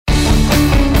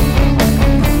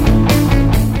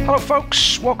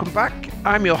folks, welcome back.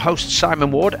 I'm your host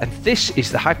Simon Ward and this is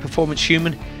the High Performance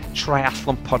Human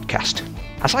Triathlon Podcast.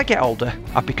 As I get older,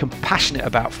 I've become passionate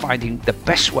about finding the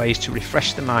best ways to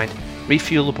refresh the mind,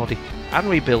 refuel the body and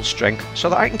rebuild strength so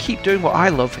that I can keep doing what I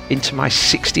love into my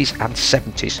 60s and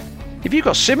 70s. If you've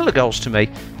got similar goals to me,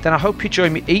 then I hope you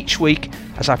join me each week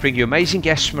as I bring you amazing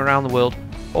guests from around the world,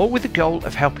 all with the goal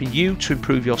of helping you to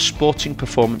improve your sporting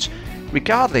performance,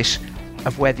 regardless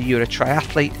of whether you're a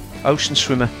triathlete, ocean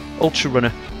swimmer, ultra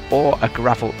runner, or a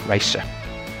gravel racer.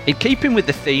 In keeping with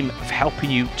the theme of helping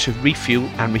you to refuel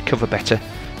and recover better,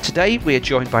 today we are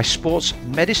joined by sports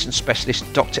medicine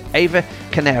specialist Dr. Eva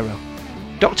Carneiro.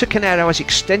 Dr. Carneiro has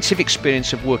extensive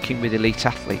experience of working with elite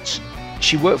athletes.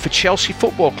 She worked for Chelsea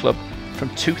Football Club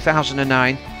from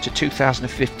 2009 to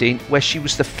 2015, where she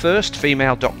was the first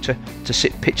female doctor to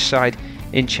sit pitchside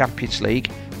in Champions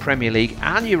League, Premier League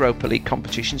and Europa League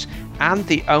competitions, and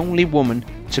the only woman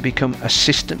to become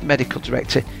assistant medical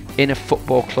director in a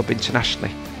football club internationally.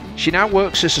 She now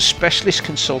works as a specialist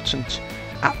consultant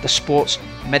at the Sports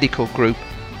Medical Group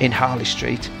in Harley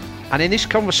Street. And in this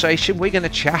conversation, we're going to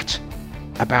chat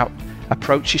about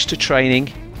approaches to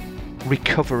training,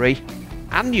 recovery,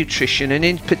 and nutrition. And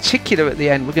in particular, at the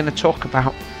end, we're going to talk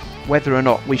about whether or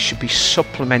not we should be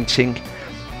supplementing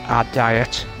our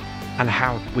diet and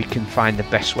how we can find the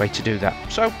best way to do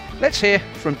that. So let's hear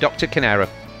from Dr. Carneiro.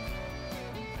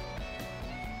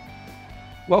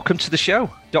 Welcome to the show,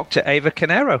 Dr. Eva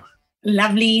Carneiro.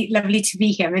 Lovely to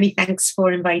be here. Many thanks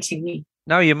for inviting me.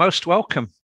 No, you're most welcome.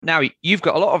 Now, you've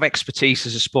got a lot of expertise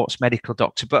as a sports medical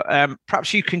doctor, but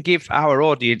perhaps you can give our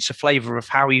audience a flavour of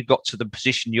how you got to the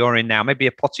position you're in now, maybe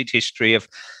a potted history of,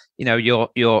 you know,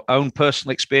 your own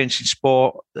personal experience in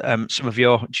sport, some of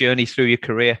your journey through your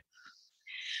career.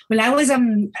 Well, I was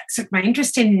so my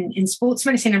interest in sports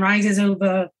medicine arises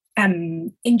over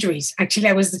injuries. Actually,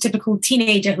 I was the typical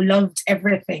teenager who loved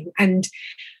everything, and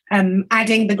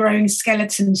adding the growing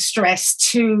skeleton stress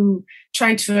to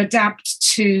trying to adapt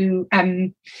to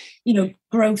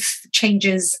growth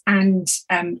changes and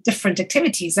different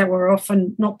activities that were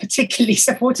often not particularly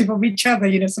supportive of each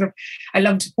other. I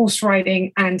loved horse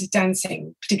riding and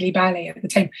dancing, particularly ballet at the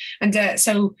time, and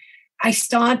so I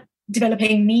started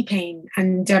developing knee pain,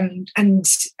 and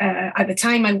at the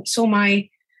time I saw my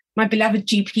beloved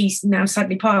GP, now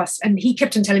sadly passed, and he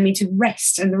kept on telling me to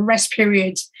rest, and the rest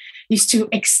period used to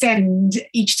extend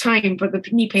each time, but the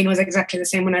knee pain was exactly the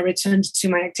same when I returned to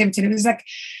my activity. And it was like,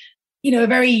 a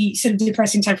very sort of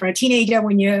depressing time for a teenager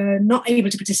when you're not able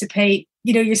to participate.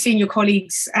 You're seeing your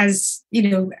colleagues as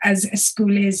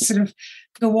school is sort of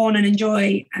go on and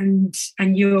enjoy, and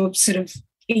you're sort of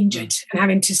injured and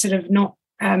having to sort of not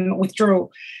withdraw.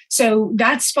 So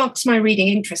that sparks my reading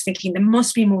interest, thinking there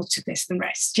must be more to this than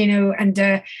rest, and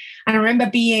I remember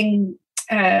being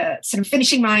sort of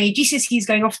finishing my GCSEs,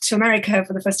 going off to America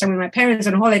for the first time with my parents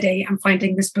on holiday, and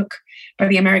finding this book by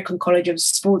the American College of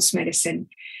Sports Medicine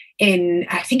in,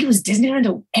 I think it was Disneyland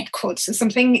or Epcot or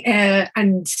something,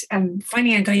 and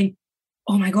finding and going,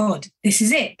 oh my God, this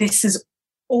is it. This is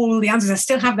all the answers. I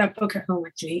still have that book at home,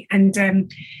 actually. And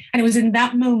it was in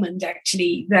that moment,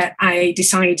 actually, that I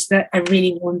decided that I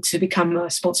really want to become a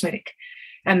sports medic.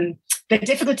 The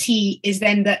difficulty is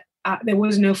then that there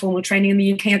was no formal training in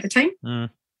the UK at the time.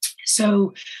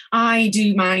 So I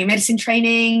do my medicine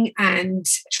training and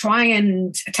try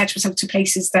and attach myself to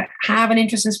places that have an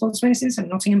interest in sports medicine. So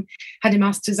Nottingham had a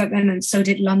master's at then, and so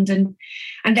did London.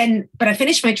 But I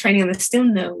finished my training, and there's still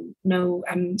no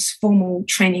formal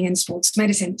training in sports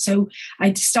medicine. So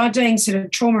I started doing sort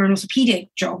of trauma and orthopedic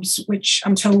jobs, which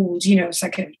I'm told, it's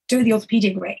like do the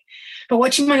orthopedic way. But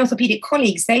watching my orthopedic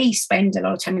colleagues, they spend a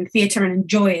lot of time in theatre and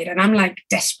enjoy it. And I'm like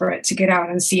desperate to get out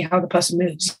and see how the person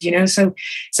moves,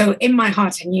 So in my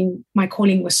heart, I knew my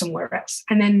calling was somewhere else.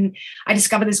 And then I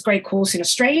discovered this great course in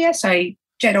Australia. So I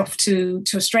jet off to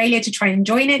Australia to try and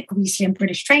join it. Obviously, I'm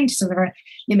British trained, so there are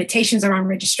limitations around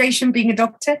registration being a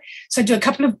doctor. So I do a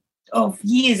couple of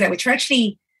years there, which are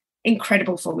actually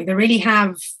incredible for me. They really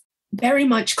have very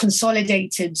much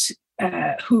consolidated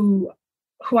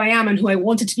who I am and who I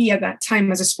wanted to be at that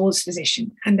time as a sports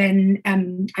physician. And then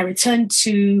I returned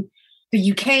to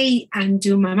the UK and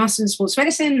do my master's in sports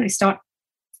medicine. I start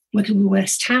working with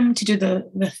West Ham to do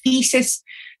the thesis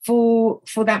for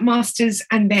that master's.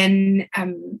 And then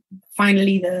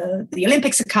finally the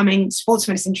Olympics are coming, sports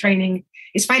medicine training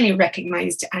is finally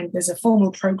recognized, and there's a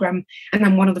formal program, and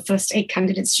I'm one of the first 8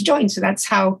 candidates to join. So that's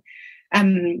how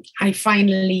I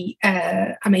finally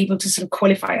am able to sort of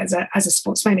qualify as a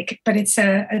sports medic. But it's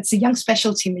a young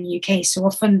specialty in the UK. So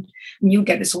often, and you'll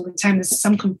get this all the time, there's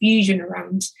some confusion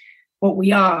around what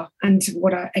we are and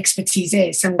what our expertise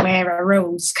is and where our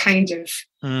roles kind of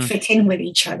fit in with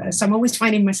each other. So I'm always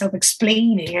finding myself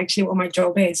explaining actually what my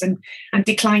job is and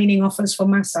declining offers for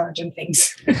massage and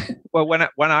things. Well,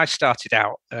 when I started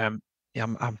out, I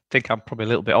think I'm probably a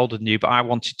little bit older than you, but I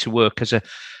wanted to work as a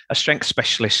strength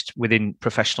specialist within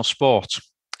professional sport.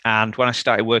 And when I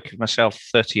started working for myself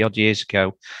 30 odd years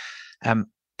ago,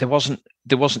 there wasn't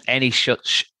any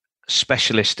such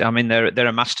specialist. I mean, there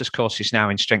are master's courses now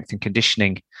in strength and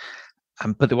conditioning,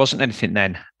 but there wasn't anything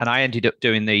then. And I ended up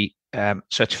doing the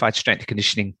certified strength and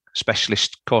conditioning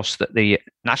specialist course that the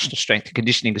National Strength and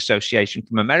Conditioning Association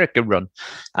from America run.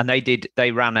 And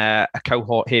they ran a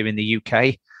cohort here in the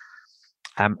UK.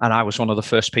 And I was one of the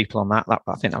first people on that.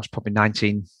 I think that was probably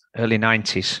early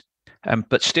 90s.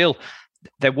 But still,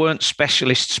 there weren't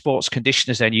specialist sports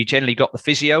conditioners then. You generally got the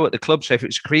physio at the club. So if it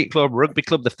was a cricket club, rugby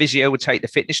club, the physio would take the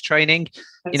fitness training.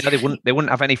 They wouldn't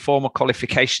have any formal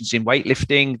qualifications in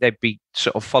weightlifting. They'd be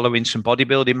sort of following some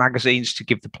bodybuilding magazines to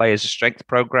give the players a strength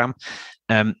program.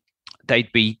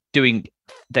 They'd be doing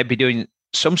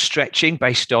some stretching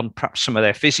based on perhaps some of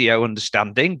their physio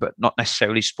understanding, but not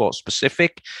necessarily sports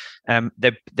specific.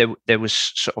 There was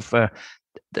sort of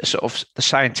the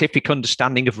scientific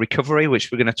understanding of recovery, which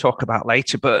we're going to talk about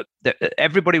later, but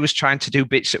everybody was trying to do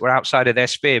bits that were outside of their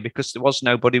sphere because there was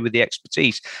nobody with the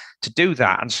expertise to do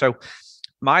that. And so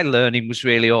my learning was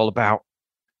really all about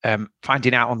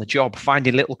finding out on the job,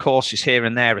 finding little courses here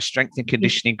and there, a strength and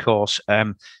conditioning course,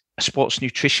 a sports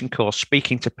nutrition course,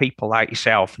 speaking to people like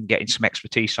yourself and getting some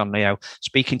expertise on,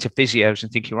 speaking to physios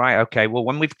and thinking, right, okay, well,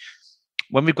 when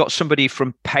we've got somebody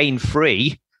from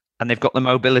pain-free and they've got the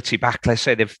mobility back, let's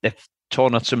say they've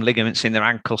torn up some ligaments in their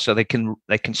ankle so they can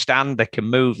stand, they can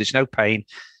move, there's no pain,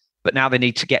 but now they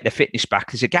need to get their fitness back.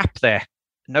 There's a gap there.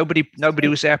 Nobody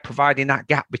was there providing that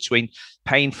gap between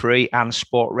pain-free and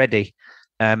sport-ready.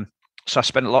 So I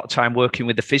spent a lot of time working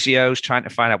with the physios, trying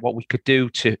to find out what we could do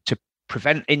to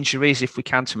prevent injuries if we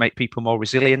can, to make people more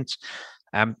resilient.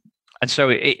 And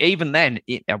so even then,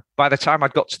 by the time I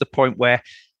got to the point where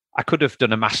I could have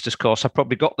done a master's course, I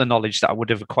probably got the knowledge that I would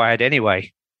have acquired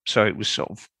anyway. So it was sort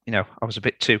of, I was a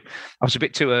bit too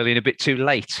early and a bit too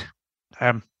late.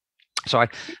 It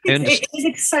is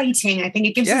exciting. I think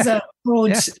it gives us a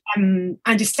broad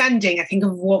understanding, I think,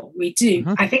 of what we do.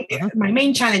 I think my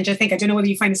main challenge, I don't know whether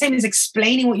you find the same, is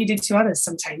explaining what you do to others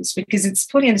sometimes, because it's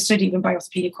fully understood even by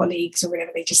orthopedic colleagues or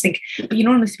whatever. They just think, but you're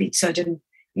not an orthopedic surgeon.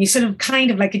 You're sort of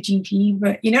kind of like a GP,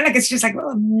 but, it's just like, well,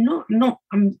 I'm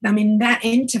in that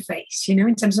interface,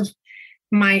 in terms of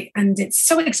and it's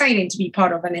so exciting to be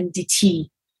part of an MDT,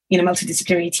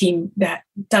 multidisciplinary team that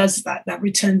does that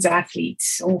returns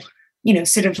athletes or,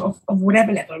 sort of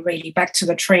whatever level really back to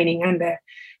the training and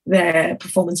their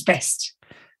performance best.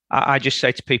 I just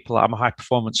say to people, I'm a high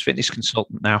performance fitness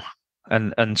consultant now,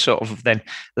 and sort of then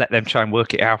let them try and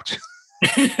work it out.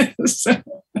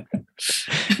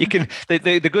 You can.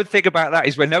 The good thing about that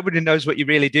is when nobody knows what you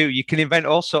really do, you can invent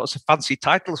all sorts of fancy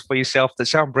titles for yourself that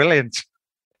sound brilliant.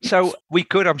 So we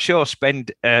could, I'm sure,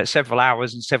 spend several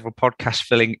hours and several podcasts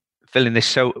filling this.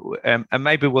 So and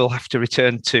maybe we'll have to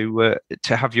return to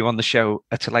have you on the show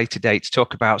at a later date to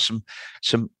talk about some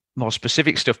more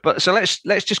specific stuff. But so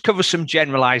let's just cover some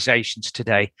generalizations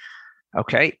today.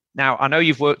 Okay. Now, I know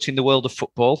you've worked in the world of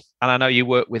football, and I know you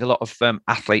work with a lot of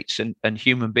athletes and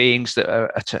human beings that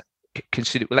are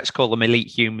considered, let's call them elite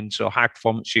humans or high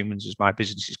performance humans, as my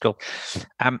business is called.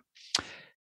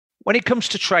 When it comes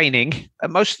to training,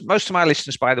 most of my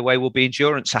listeners, by the way, will be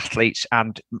endurance athletes,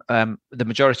 and the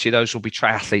majority of those will be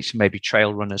triathletes and maybe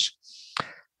trail runners.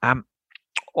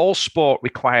 All sport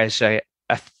requires a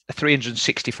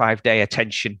 365-day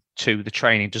attention to the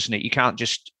training, doesn't it? You can't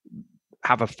just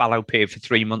have a fallow period for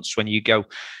 3 months when you go,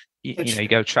 you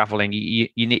go traveling. You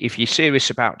need, if you're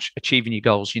serious about achieving your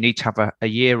goals, you need to have a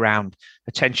year-round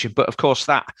attention. But of course,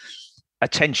 that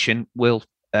attention will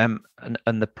and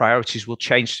the priorities will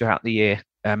change throughout the year.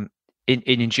 In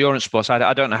endurance sports,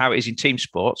 I don't know how it is in team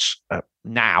sports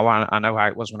now. I know how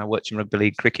it was when I worked in rugby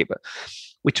league cricket, but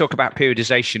we talk about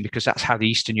periodization because that's how the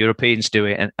Eastern Europeans do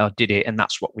it or did it, and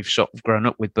that's what we've sort of grown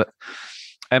up with. But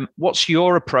what's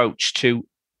your approach to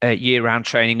year-round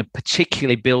training, and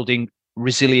particularly building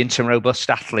resilient and robust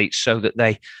athletes so that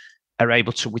they are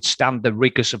able to withstand the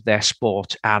rigors of their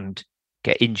sport and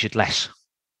get injured less?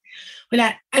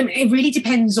 Well, it really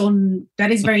depends on,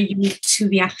 that is very unique to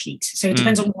the athlete. So it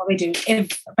depends on what they do.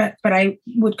 But I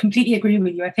would completely agree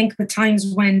with you. I think the times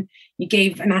when you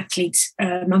gave an athlete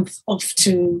a month off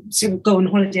to sort of go on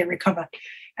holiday and recover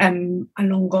are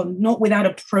long gone, not without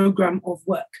a program of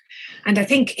work. And I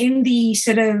think in the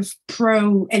sort of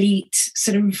pro elite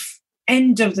sort of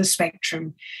end of the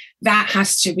spectrum, that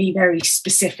has to be very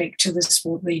specific to the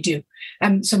sport they do.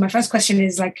 So my first question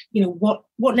is like, what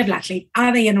level athlete?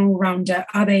 Are they an all-rounder?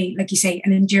 Are they, like you say,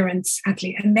 an endurance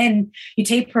athlete? And then you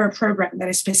taper a program that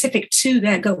is specific to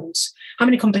their goals. How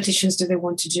many competitions do they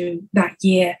want to do that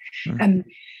year?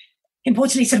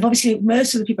 Importantly, sort of obviously,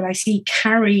 most of the people I see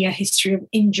carry a history of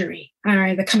injury,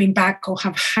 either coming back or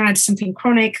have had something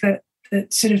chronic that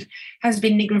sort of has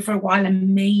been niggling for a while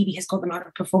and maybe has got them out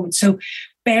of performance. So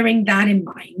bearing that in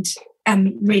mind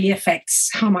really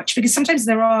affects how much, because sometimes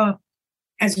there are,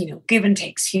 as you know, give and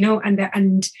takes,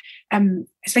 and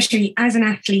especially as an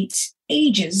athlete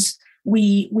ages,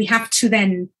 we have to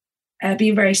then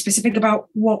be very specific about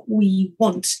what we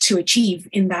want to achieve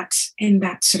in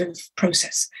that sort of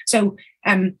process. So,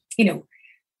 in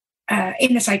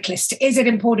the cyclist, is it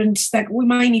important that we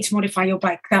might need to modify your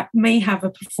bike that may have a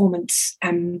performance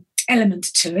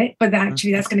element to it, but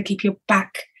actually that's going to keep your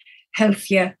back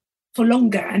healthier for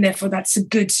longer, and therefore that's a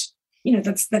good,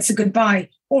 that's a good buy.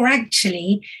 Or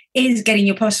actually, is getting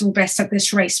your personal best at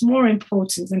this race more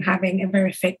important than having a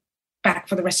very fit back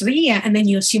for the rest of the year? And then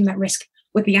you assume that risk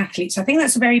with the athlete. So I think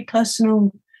that's a very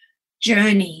personal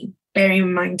journey, bearing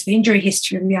in mind the injury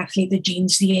history of the athlete, the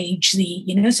genes, the age,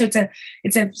 so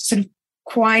it's a sort of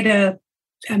quite a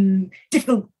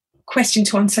difficult question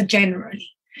to answer generally.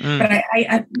 But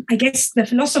I guess the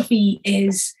philosophy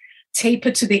is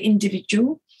taper to the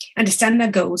individual, understand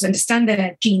their goals, understand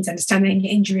their genes, understand their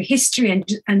injury history, and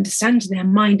understand their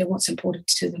mind and what's important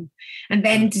to them. And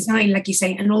then design, like you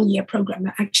say, an all-year program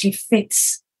that actually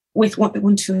fits with what they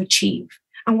want to achieve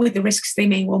and with the risks they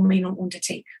may or may not want to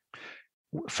take.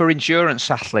 For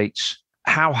endurance athletes,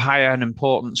 how high an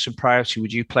importance and priority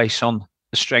would you place on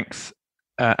the strength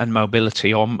and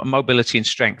mobility, or mobility and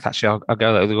strength? Actually, I'll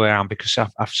go the other way around, because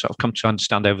I've sort of come to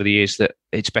understand over the years that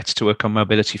it's better to work on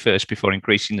mobility first before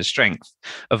increasing the strength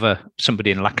of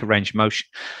somebody in lack of range of motion.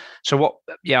 So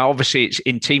obviously it's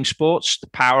in team sports,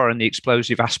 the power and the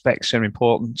explosive aspects are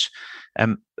important.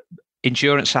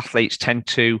 Endurance athletes tend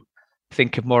to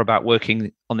think of more about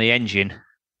working on the engine.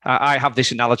 I have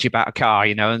this analogy about a car,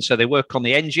 and so they work on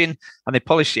the engine and they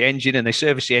polish the engine and they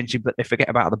service the engine, but they forget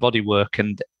about the bodywork,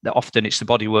 and often it's the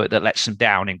bodywork that lets them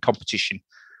down in competition.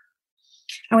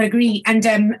 I would agree. And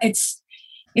it's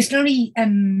not only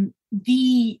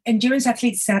the endurance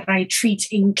athletes that I treat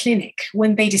in clinic,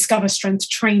 when they discover strength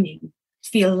training,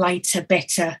 feel lighter,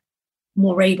 better,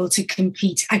 more able to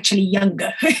compete, actually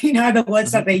younger, are the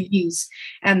words that they use.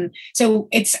 So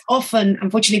it's often,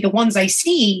 unfortunately, the ones I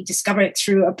see discover it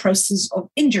through a process of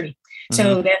injury.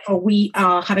 So therefore, we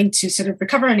are having to sort of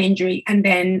recover an injury. And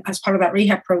then as part of that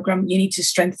rehab program, you need to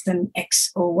strengthen X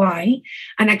or Y.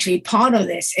 And actually part of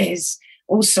this is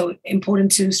also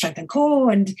important to strengthen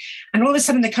core. And all of a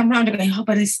sudden they come around and go,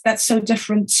 but that's so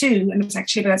different too. And it's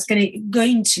actually, but that's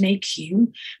going to make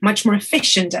you much more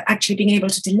efficient at actually being able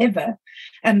to deliver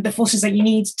the forces that you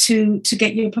need to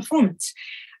get your performance.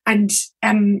 And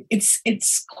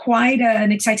it's quite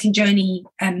an exciting journey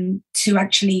to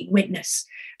actually witness,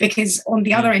 because on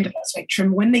the other end of the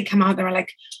spectrum, when they come out, they're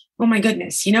like, oh my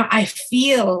goodness, I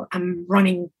feel I'm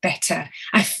running better.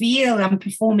 I feel I'm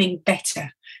performing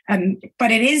better.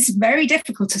 But it is very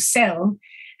difficult to sell,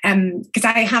 because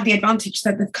I have the advantage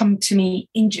that they've come to me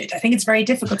injured. I think it's very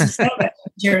difficult to sell that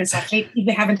endurance athlete if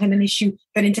they haven't had an issue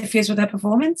that interferes with their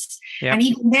performance. Yeah. And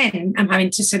even then, I'm having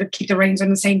to sort of keep the reins on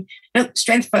and saying, no,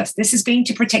 strength first. This is going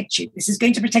to protect you. This is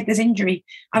going to protect this injury.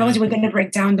 Otherwise, we're going to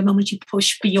break down the moment you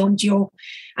push beyond your,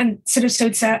 and sort of, so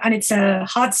it's a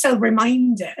hard sell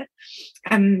reminder.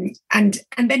 And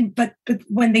then, but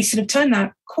when they sort of turn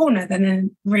that corner,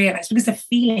 then realize, because they're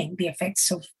feeling the effects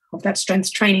of that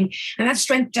strength training, and that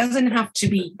strength doesn't have to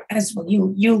be, as well,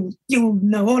 you'll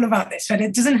know all about this, but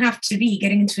it doesn't have to be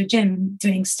getting into a gym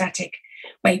doing static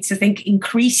weights. I think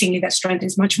increasingly that strength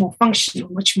is much more functional,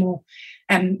 much more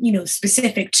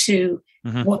specific to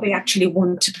what they actually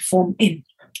want to perform in,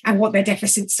 and what their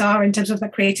deficits are in terms of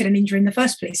that created an injury in the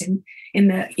first place in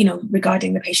the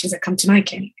regarding the patients that come to my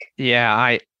clinic.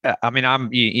 Yeah, I mean,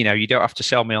 you don't have to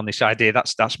sell me on this idea.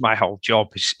 That's my whole job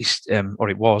or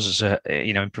it was as a,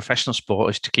 in professional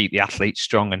sport, is to keep the athletes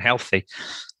strong and healthy,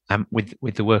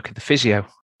 with the work of the physio.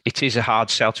 It is a hard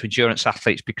sell to endurance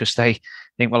athletes, because they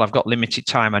think, well, I've got limited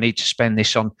time. I need to spend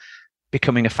this on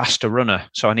becoming a faster runner,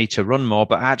 so I need to run more.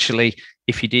 But actually,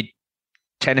 if you did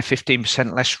 10 or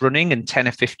 15% less running and 10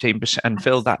 or 15% and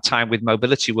fill that time with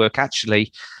mobility work,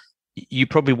 actually, you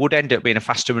probably would end up being a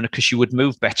faster runner, because you would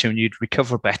move better and you'd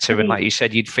recover better. And like you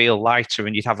said, you'd feel lighter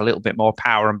and you'd have a little bit more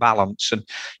power and balance. And,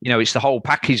 it's the whole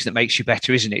package that makes you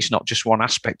better, isn't it? It's not just one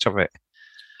aspect of it.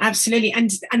 Absolutely.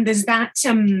 And there's that,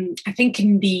 I think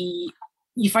in the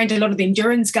you find a lot of the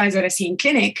endurance guys that I see in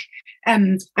clinic,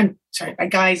 I'm sorry, by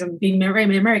guys, I'm being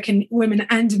very American, women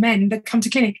and men that come to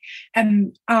clinic,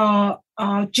 are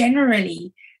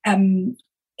generally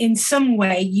in some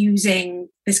way using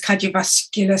this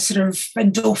cardiovascular sort of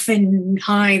endorphin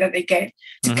high that they get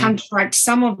to counteract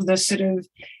some of the sort of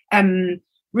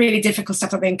really difficult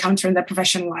stuff that they encounter in their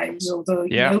professional lives. Although,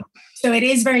 you know, so it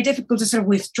is very difficult to sort of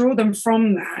withdraw them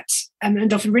from that.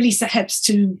 And often really helps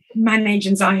to manage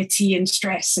anxiety and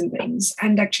stress and things.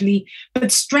 And actually,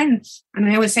 but strength, and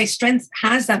I always say strength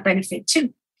has that benefit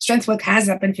too. Strength work has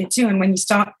that benefit too. And when you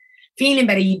start feeling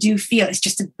better, you do feel it's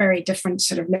just a very different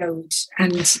sort of load,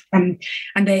 and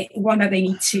they one that they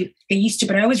need to get used to.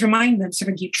 But I always remind them,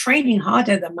 sort of, you're training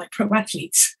harder than my pro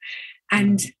athletes.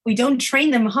 And we don't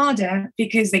train them harder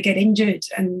because they get injured.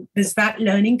 And there's that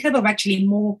learning curve of actually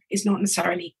more is not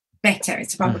necessarily better.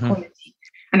 It's about the quality.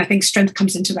 And I think strength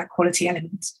comes into that quality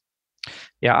element.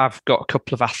 Yeah, I've got a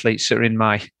couple of athletes that are in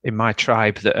my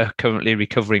tribe that are currently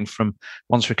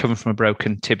one's recovering from a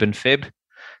broken tib and fib,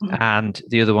 and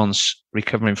the other one's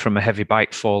recovering from a heavy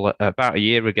bike fall about a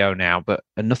year ago now, but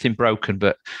nothing broken,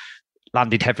 but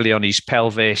landed heavily on his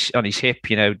pelvis, on his hip,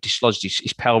 dislodged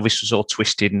his pelvis was all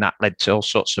twisted, and that led to all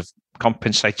sorts of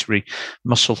compensatory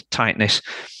muscle tightness.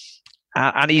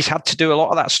 And he's had to do a lot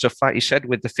of that stuff, like you said,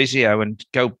 with the physio, and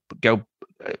go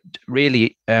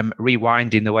really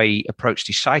rewinding the way he approached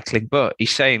his cycling. But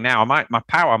he's saying now, my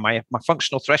power, my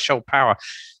functional threshold power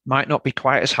might not be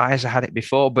quite as high as I had it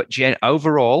before, but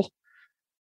overall,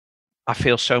 I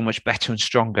feel so much better and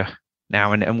stronger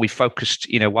now. And we focused,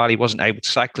 while he wasn't able to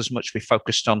cycle as much, we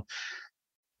focused on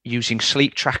using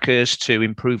sleep trackers to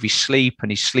improve his sleep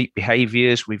and his sleep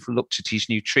behaviors. We've looked at his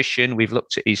nutrition. We've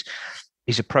looked at his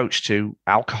approach to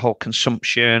alcohol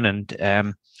consumption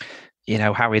and,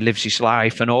 how he lives his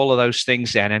life and all of those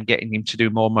things then, and getting him to do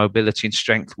more mobility and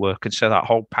strength work. And so that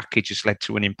whole package has led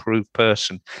to an improved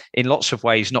person in lots of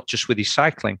ways, not just with his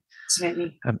cycling.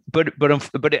 Absolutely.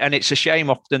 But it's a shame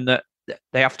often that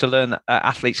they have to learn,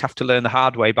 athletes have to learn the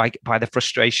hard way by the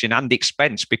frustration and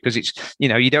expense, because it's,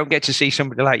 you don't get to see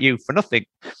somebody like you for nothing.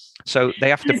 So they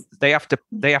have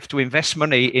to invest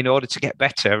money in order to get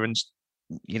better, and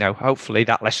hopefully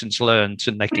that lesson's learned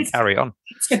and they can carry on.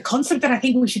 It's a concept that I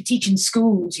think we should teach in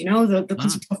schools, the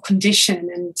concept of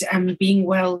condition and being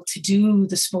well to do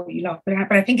the sport you love.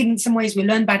 But I think in some ways we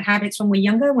learn bad habits when we're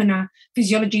younger, when our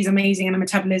physiology is amazing and our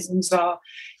metabolisms are,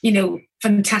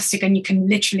 fantastic, and you can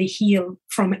literally heal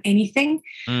from anything.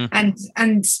 But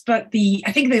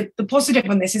I think the positive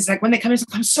on this is, like, when they come in,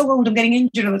 I'm so old, I'm getting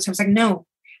injured all the time. It's like, no,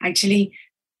 actually,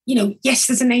 yes,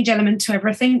 there's an age element to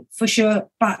everything for sure,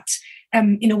 but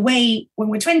in a way, when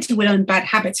we're 20, we learn bad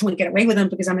habits and we get away with them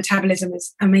because our metabolism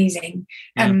is amazing.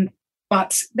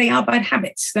 But they are bad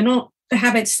habits. They're not the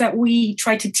habits that we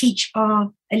try to teach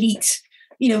our elite,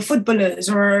 footballers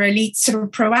or our elite sort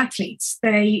of pro athletes.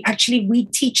 We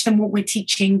teach them what we're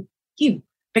teaching you,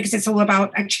 because it's all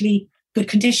about actually good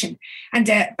condition. And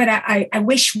but I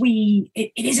wish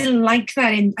it isn't like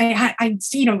that. And I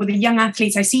see, with the young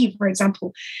athletes I see, for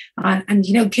example,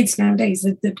 and kids nowadays,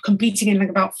 they're competing in like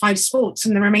about 5 sports,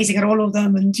 and they're amazing at all of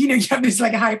them. And you have this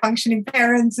like high functioning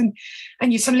parents, and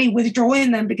you're suddenly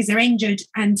withdrawing them because they're injured.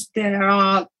 And there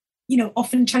are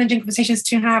often challenging conversations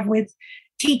to have with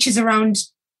teachers around,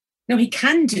 he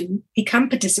can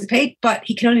participate, but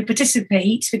he can only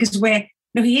participate because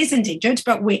he isn't injured,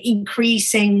 but we're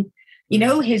increasing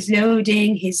his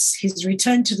loading, his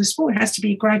return to the sport has to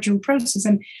be a gradual process.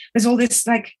 And there's all this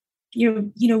like,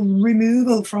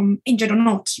 removal from injured or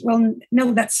not. Well,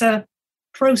 no, that's a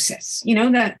process,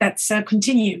 that's a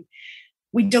continuum.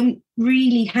 We don't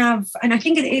really have, and I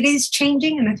think it is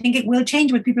changing, and I think it will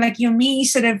change with people like you and me,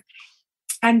 sort of,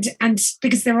 and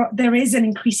because there is an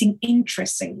increasing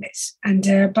interest in this.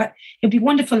 And but it'd be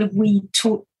wonderful if we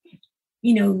taught,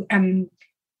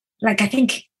 like, I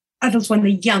think adults when they're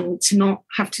young to not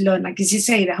have to learn, like, as you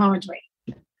say, the hard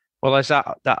way. Well, there's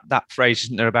that phrase,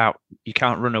 isn't there, about you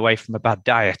can't run away from a bad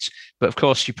diet, but of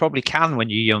course you probably can when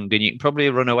you're young, and you can probably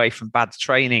run away from bad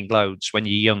training loads when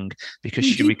you're young,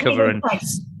 because you recover and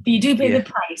you do pay the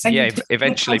price. And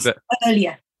eventually, but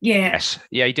earlier. Yeah. Yes.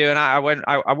 Yeah, you do. And I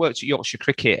worked at Yorkshire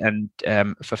Cricket and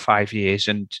for 5 years,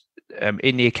 and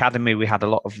in the academy we had a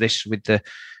lot of this with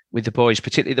the boys,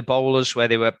 particularly the bowlers, where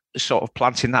they were sort of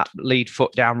planting that lead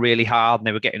foot down really hard, and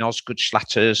they were getting Osgood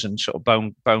slatters and sort of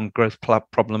bone growth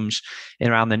problems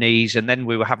around the knees. And then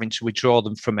we were having to withdraw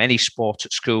them from any sport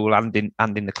at school and in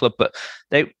the club. But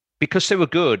because they were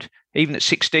good, even at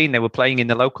 16, they were playing in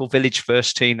the local village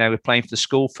first team. They were playing for the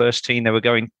school first team. They were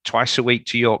going twice a week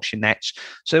to Yorkshire Nets.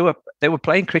 So they were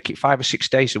playing cricket 5 or 6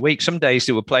 days a week. Some days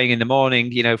they were playing in the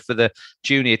morning, for the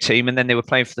junior team, and then they were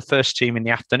playing for the first team in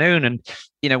the afternoon. And,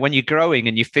 when you're growing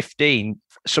and you're 15,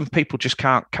 some people just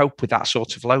can't cope with that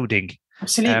sort of loading.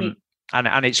 Absolutely.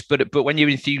 And it's, but when you're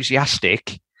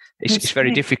enthusiastic, it's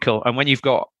very difficult. And when you've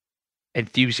got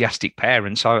enthusiastic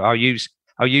parents, I'll use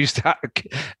that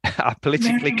a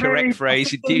politically correct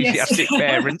phrase, enthusiastic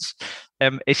parents.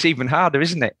 It's even harder,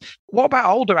 isn't it? What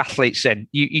about older athletes then?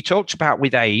 You talked about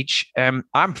with age.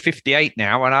 I'm 58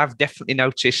 now, and I've definitely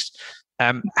noticed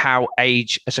how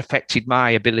age has affected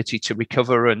my ability to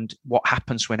recover and what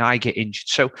happens when I get injured.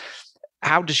 So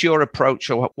how does your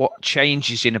approach, or what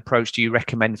changes in approach do you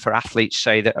recommend for athletes,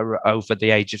 say, that are over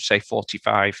the age of, say,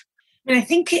 45? And I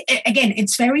think, again,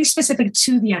 it's very specific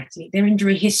to the athlete, their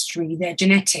injury history, their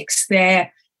genetics,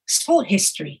 their sport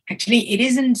history. Actually, it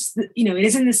isn't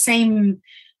the same.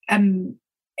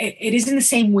 It isn't the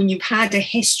same when you've had a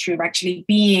history of actually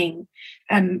being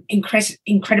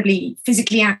incredibly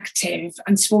physically active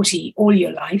and sporty all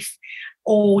your life,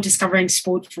 or discovering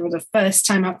sport for the first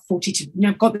time at 42.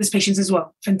 I've got those patients as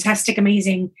well. Fantastic,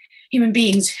 amazing human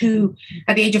beings who,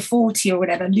 at the age of 40 or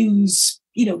whatever, lose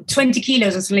 20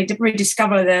 kilos or something to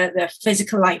rediscover the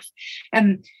physical life.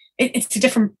 It's a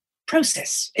different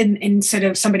process in sort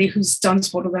of somebody who's done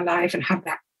sport all their life and have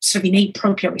that sort of innate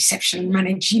proprioception and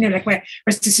manage,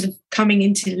 whereas to sort of coming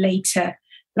into later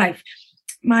life.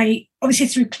 Obviously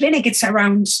through clinic, it's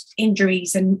around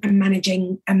injuries and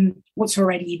managing what's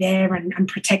already there and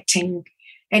protecting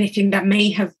anything that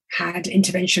may have had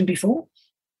intervention before.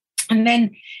 And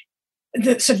then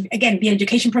the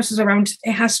education process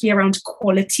it has to be around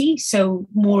quality. So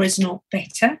more is not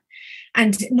better,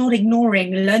 and not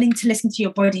ignoring, learning to listen to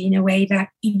your body in a way that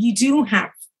you do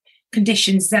have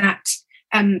conditions that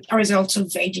are a result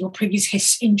of aging or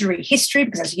previous injury history,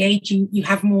 because as you age, you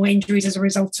have more injuries as a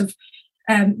result of,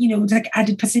 like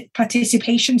added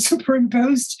participation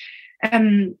superimposed.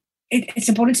 It's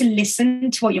important to listen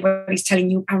to what your body's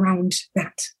telling you around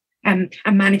that. And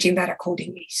managing that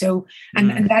accordingly. So,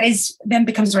 and that then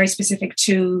becomes very specific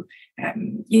to,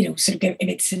 if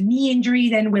it's a knee injury,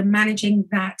 then we're managing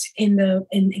that in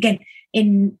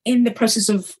the process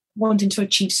of wanting to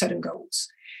achieve certain goals.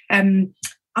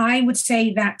 I would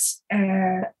say that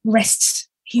rest's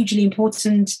hugely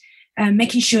important.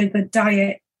 Making sure that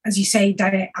diet, as you say,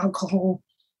 alcohol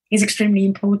is extremely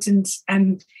important.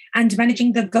 And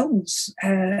managing the goals.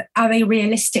 Are they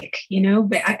realistic?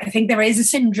 But I think there is a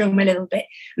syndrome a little bit.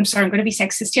 I'm sorry, I'm going to be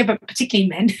sexist here, but particularly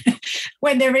men,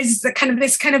 when there is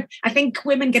I think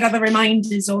women get other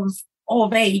reminders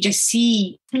of age. I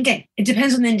see, again, it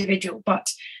depends on the individual, but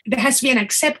there has to be an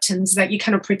acceptance that you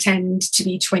cannot pretend to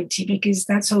be 20, because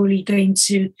that's only going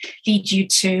to lead you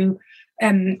to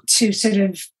sort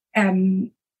of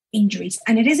injuries.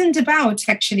 And it isn't about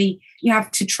actually you have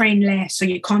to train less, or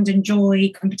you can't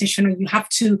enjoy competition, or you have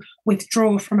to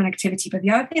withdraw from an activity. But the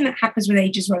other thing that happens with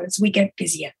age as well is we get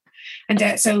busier.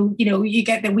 And so, you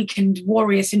get the weekend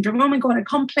warrior syndrome. Oh my God, I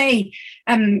can't play,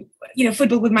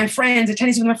 football with my friends or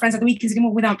tennis with my friends at the weekends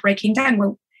anymore without breaking down.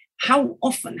 Well, how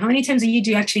many times a year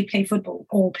do you actually play football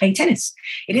or play tennis?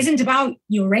 It isn't about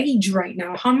your age right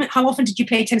now. How often did you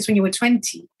play tennis when you were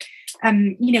 20?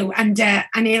 And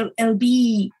it'll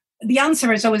be, the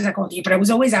answer is always like, oh, yeah, but I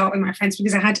was always out with my friends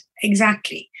because I had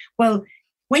exactly. Well,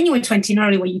 when you were 20, not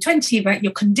only were you 20, but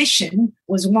your condition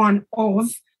was one of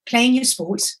playing your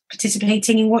sports,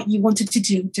 participating in what you wanted to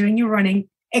do, doing your running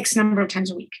X number of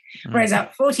times a week. Whereas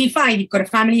at 45, you've got a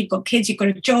family, you've got kids, you've got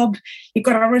a job, you've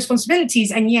got other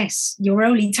responsibilities. And yes, your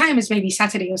only time is maybe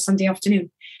Saturday or Sunday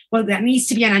afternoon. Well, there needs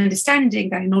to be an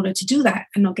understanding that in order to do that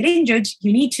and not get injured,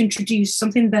 you need to introduce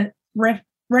something that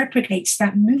replicates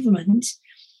that movement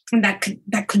and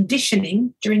that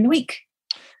conditioning during the week.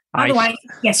 Otherwise,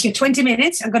 yes, your 20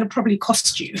 minutes are going to probably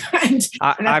cost you. and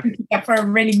that's been up for a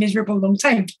really miserable long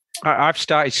time. I've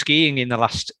started skiing in the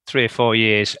last 3 or 4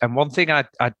 years. And one thing I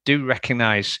do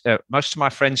recognise, most of my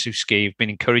friends who ski have been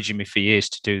encouraging me for years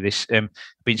to do this.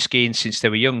 Been skiing since they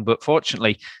were young, but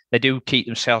fortunately, they do keep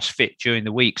themselves fit during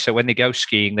the week. So when they go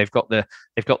skiing, they've got the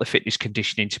fitness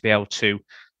conditioning to be able to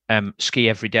ski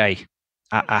every day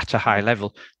at a high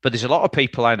level. But there's a lot of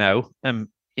people I know,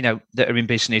 that are in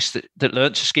business that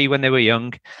learned to ski when they were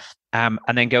young, and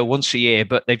then go once a year,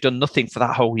 but they've done nothing for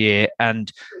that whole year,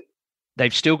 and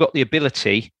they've still got the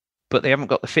ability, but they haven't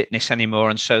got the fitness anymore,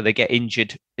 and so they get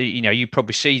injured. You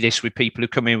probably see this with people who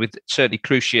come in with certainly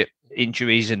cruciate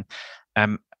injuries and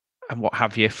what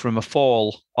have you from a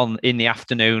fall in the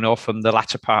afternoon or from the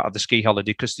latter part of the ski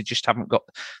holiday, because they just haven't got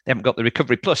the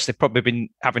recovery. Plus, they've probably been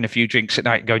having a few drinks at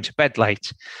night and going to bed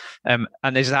late. And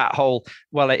there's that whole,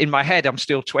 well, in my head, I'm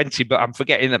still 20, but I'm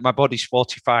forgetting that my body's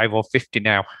 45 or 50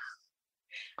 now.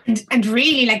 And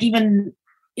really, like, even,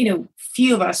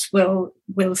 few of us will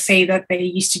say that they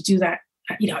used to do that.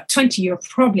 At 20, you're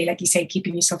probably, like you say,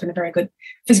 keeping yourself in a very good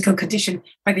physical condition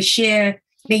by the sheer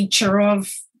nature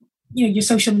of your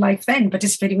social life then,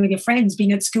 participating with your friends,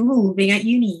 being at school, being at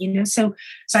uni, so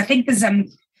I think there's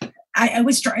I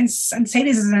always try and say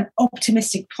this as an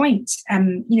optimistic point,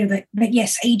 that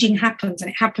yes, aging happens, and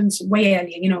it happens way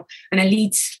earlier. An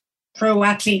elite pro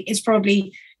athlete is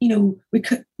probably,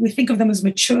 we think of them as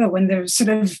mature when they're sort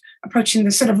of approaching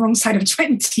the sort of wrong side of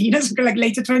 20, so like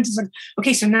later 20s. Like,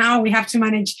 okay, so now we have to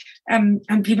manage, and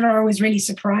people are always really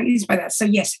surprised by that. So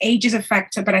yes, age is a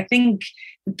factor, but I think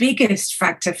the biggest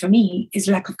factor for me is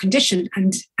lack of condition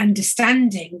and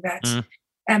understanding that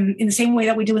in the same way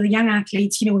that we do with the young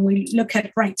athletes, when we look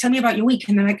at, right, tell me about your week.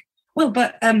 And they're like, well,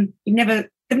 but they've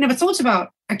never thought about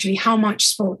actually how much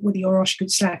sport with your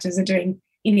Oshkosh are doing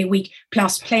in a week,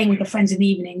 plus playing with the friends in the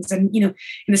evenings. And, in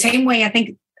the same way, I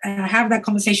think I have that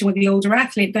conversation with the older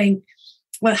athlete going,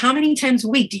 well, how many times a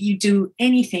week do you do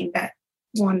anything that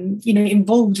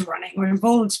involved running or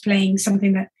involved playing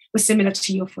something that was similar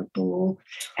to your football?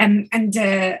 And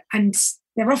they're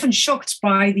often shocked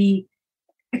by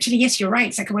actually, yes, you're right.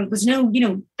 It's like, well, there's no,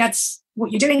 that's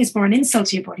what you're doing is more an insult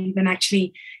to your body than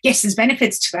actually, yes, there's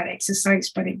benefits to that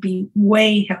exercise, but it'd be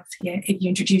way healthier if you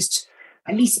introduced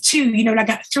at least 2,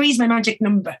 like 3 is my magic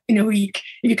number in a week.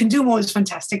 If you can do more, it's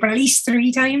fantastic, but at least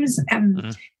 3 times,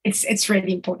 it's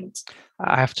really important.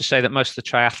 I have to say that most of the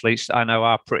triathletes I know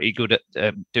are pretty good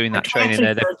at doing that training.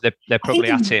 They're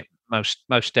probably at it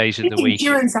most days of the week.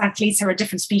 Endurance athletes are a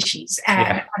different species,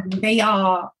 and they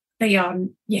are the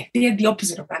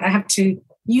opposite of that. I have to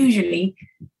usually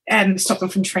stop them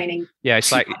from training.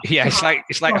 It's like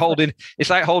holding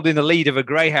the lead of a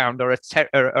greyhound or a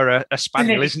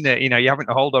spaniel, isn't it? You having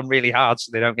to hold on really hard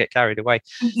so they don't get carried away.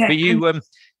 Yeah. But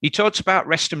you talked about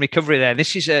rest and recovery there.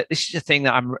 This is a thing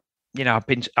that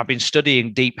I've been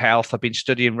studying deep health. I've been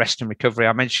studying rest and recovery.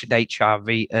 I mentioned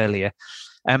HRV earlier.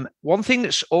 One thing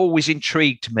that's always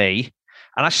intrigued me,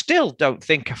 and I still don't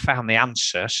think I found the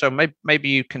answer, so maybe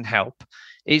you can help,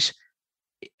 is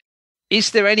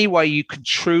there any way you can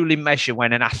truly measure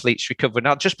when an athlete's recovered?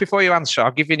 Now, just before you answer,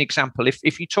 I'll give you an example.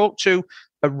 If you talk to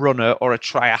a runner or a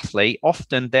triathlete,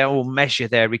 often they'll measure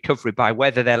their recovery by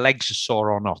whether their legs are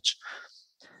sore or not.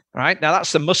 Right? Now,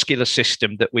 that's the muscular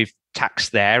system that we've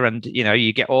taxed there. And,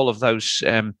 you get all of those,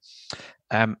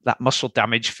 that muscle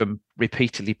damage from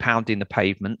repeatedly pounding the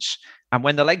pavements. And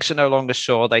when the legs are no longer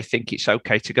sore, they think it's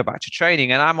okay to go back to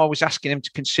training. And I'm always asking them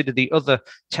to consider the other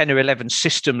 10 or 11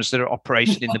 systems that are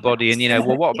operating in the body. And,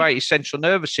 well, what about your central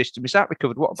nervous system? Is that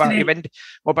recovered? What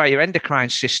about your endocrine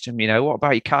system? What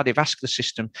about your cardiovascular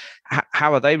system?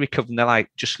 How are they recovered? And they're like,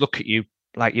 just look at you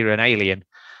like you're an alien.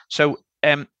 So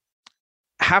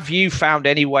have you found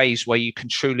any ways where you can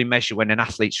truly measure when an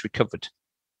athlete's recovered?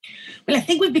 Well, I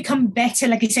think we've become better,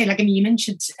 like you say, you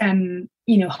mentioned,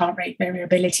 heart rate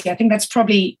variability. I think that's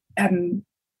probably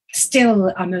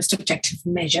still our most objective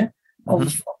measure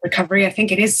of recovery. I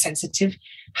think it is sensitive.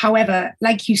 However,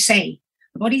 like you say,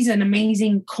 the body's an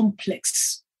amazing,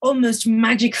 complex, almost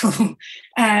magical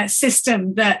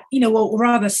system that, or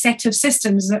rather set of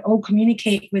systems that all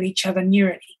communicate with each other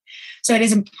neurally. So it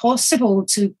is impossible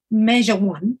to measure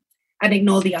one and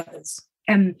ignore the others.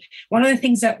 One of the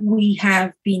things that we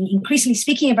have been increasingly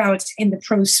speaking about in the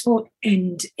pro sport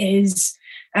end is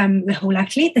the whole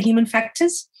athlete, the human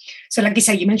factors. So like I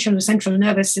said, you mentioned the central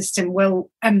nervous system. Well,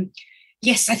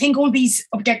 yes, I think all these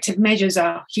objective measures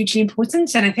are hugely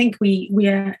important. And I think we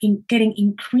are getting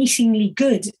increasingly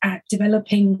good at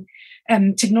developing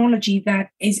technology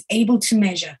that is able to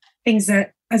measure things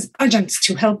that as adjuncts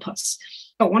to help us.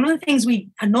 But one of the things we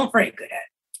are not very good at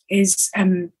is,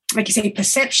 like you say,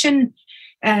 perception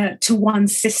to one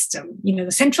system,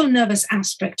 the central nervous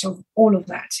aspect of all of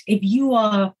that. If you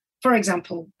are, for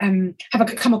example,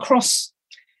 have come across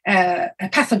a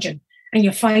pathogen and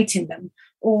you're fighting them,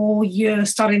 or you're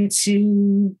starting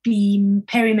to be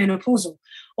perimenopausal,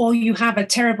 or you have a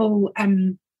terrible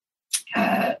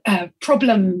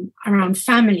problem around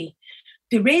family,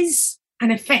 there is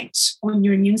an effect on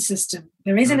your immune system.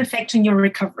 There is an effect on your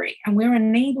recovery, and we're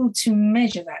unable to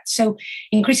measure that. So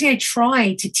increasingly I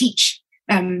try to teach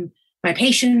my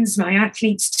patients, my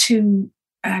athletes to,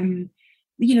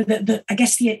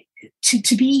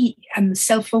 to be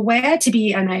self-aware, to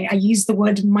be, and I use the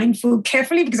word mindful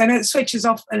carefully because I know it switches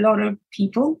off a lot of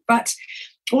people, but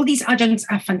all these adjuncts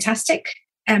are fantastic.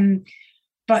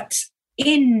 But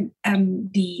in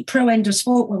the pro endo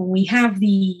sport, when we have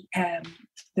the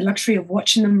luxury of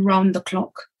watching them round the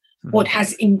clock, what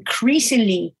has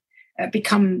increasingly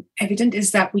become evident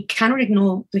is that we cannot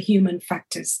ignore the human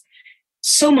factors.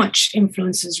 So much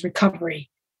influences recovery,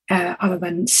 other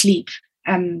than sleep,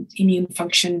 immune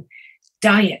function,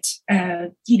 diet.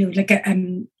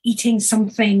 Eating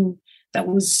something that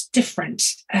was different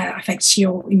affects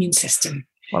your immune system.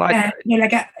 Well,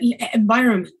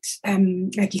 environment.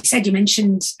 Like you said, you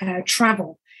mentioned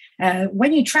travel.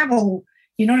 When you travel,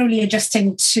 you're not only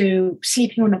adjusting to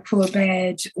sleeping on a poor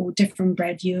bed or different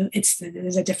bed.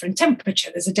 There's a different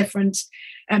temperature. There's a different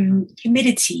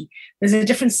humidity. There's a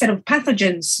different set of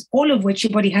pathogens, all of which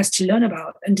your body has to learn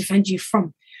about and defend you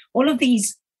from. All of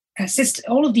these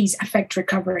affect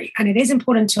recovery, and it is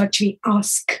important to actually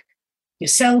ask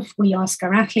yourself. We ask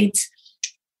our athletes,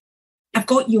 I've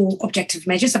got your objective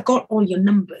measures, I've got all your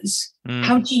numbers.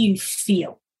 How do you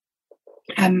feel?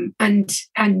 And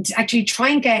actually try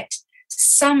and get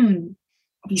some,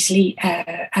 obviously,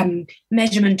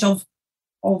 measurement of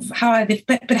how are they,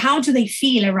 but how do they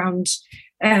feel around,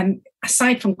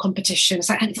 aside from competition?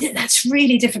 And that's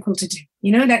really difficult to do,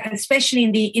 that especially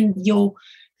in your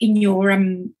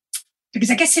because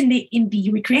I guess in the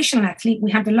recreational athlete,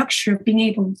 we have the luxury of being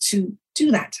able to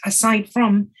do that aside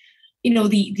from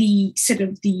the sort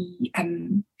of the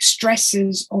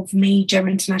stresses of major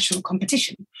international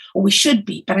competition, or we should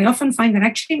be. But I often find that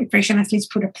actually recreational athletes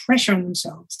put a pressure on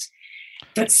themselves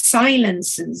that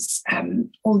silences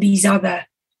all these other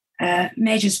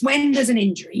measures. When there's an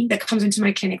injury that comes into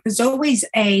my clinic, there's always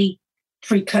a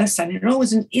precursor, and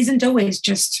it isn't always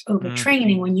just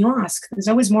overtraining. When you ask, there's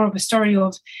always more of a story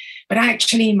of, but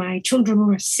actually my children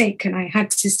were sick and I had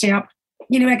to stay up,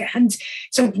 and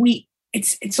so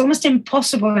it's almost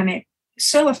impossible, and it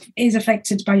so is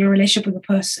affected by your relationship with the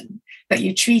person that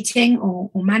you're treating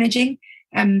or managing,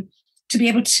 to be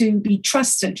able to be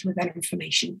trusted with that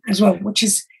information as well, which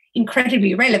is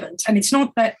incredibly relevant. And it's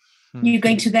not that you're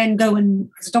going to then go and,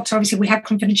 as a doctor, obviously we have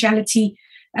confidentiality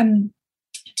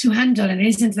to handle, and it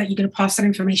isn't that you're going to pass that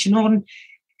information on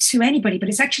to anybody, but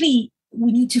it's actually,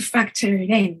 we need to factor it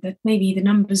in that maybe the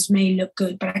numbers may look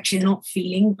good, but actually not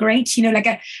feeling great.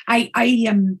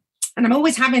 And I'm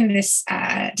always having this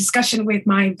discussion with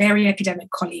my very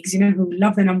academic colleagues, who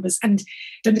love the numbers. And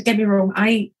don't get me wrong,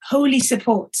 I wholly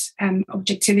support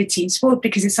objectivity in sport,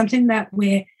 because it's something that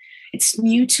it's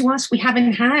new to us. We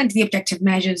haven't had the objective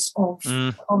measures of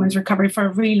performance recovery for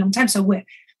a really long time. So we're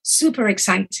super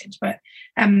excited about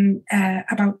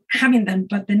having them,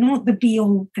 but they're not the be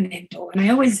all and end all. And I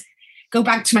always go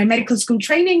back to my medical school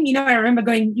training. I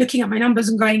remember looking at my numbers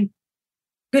and going,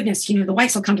 goodness, the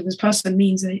white cell count of this person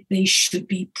means that they should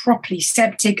be properly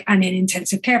septic and in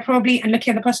intensive care probably, and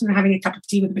looking at the person and having a cup of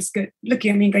tea with a biscuit,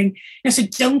 looking at me and going, so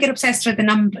don't get obsessed with the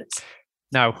numbers.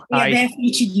 No. They're for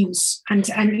you to use and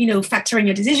factor in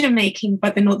your decision making,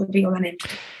 but they're not the be all and end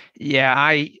all. Yeah,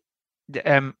 I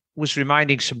was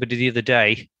reminding somebody the other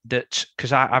day that,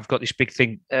 because I've got this big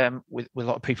thing with a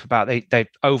lot of people about they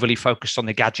overly focused on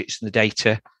the gadgets and the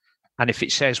data. And if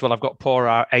it says, well, I've got poor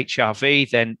HRV,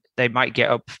 then they might get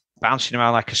up bouncing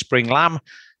around like a spring lamb,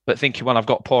 but thinking, well, I've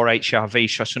got poor HRV,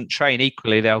 so I shouldn't train.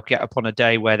 Equally, they'll get up on a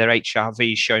day where their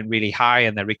HRV is showing really high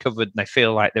and they're recovered and they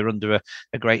feel like they're under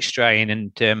a great strain.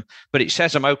 And but it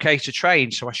says I'm okay to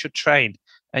train, so I should train.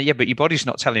 Yeah, but your body's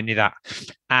not telling you that.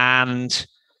 And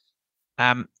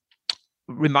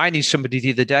reminding somebody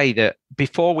the other day that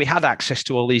before we had access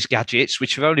to all these gadgets,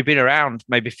 which have only been around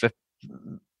maybe for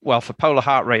polar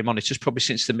heart rate monitors, probably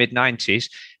since the mid-90s,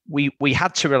 we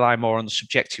had to rely more on the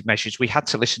subjective measures. We had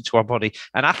to listen to our body.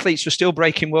 And athletes were still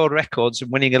breaking world records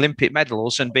and winning Olympic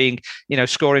medals and being,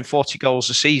 scoring 40 goals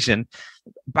a season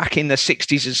back in the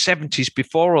 60s and 70s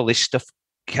before all this stuff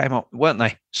came up, weren't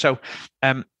they? So,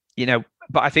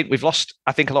 but I think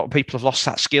a lot of people have lost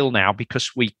that skill now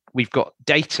because we've got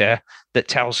data that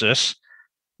tells us,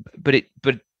 but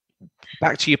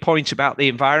back to your point about the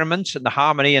environment and the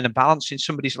harmony and the balance in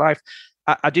somebody's life.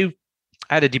 I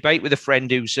had a debate with a friend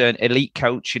who's an elite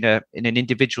coach in an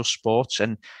individual sport,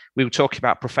 and we were talking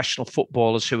about professional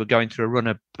footballers who are going through a run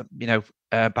of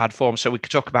bad form. So we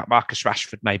could talk about Marcus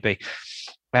Rashford maybe.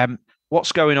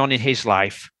 What's going on in his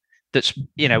life? That's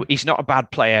he's not a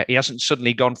bad player. He hasn't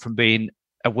suddenly gone from being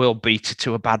a world beater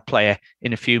to a bad player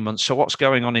in a few months. So what's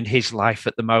going on in his life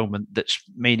at the moment that's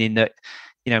meaning that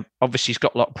obviously he's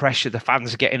got a lot of pressure. The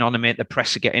fans are getting on him, the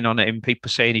press are getting on him, people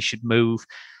saying he should move.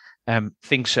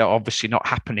 Things are obviously not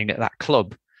happening at that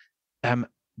club.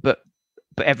 But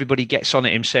everybody gets on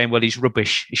at him saying, well, he's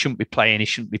rubbish. He shouldn't be playing. He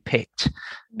shouldn't be picked.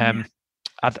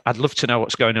 I'd love to know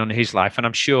what's going on in his life, and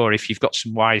I'm sure if they've got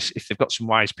some wise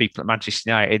people at Manchester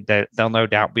United, they'll no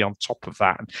doubt be on top of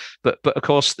that. But of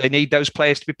course, they need those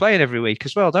players to be playing every week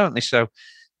as well, don't they? So,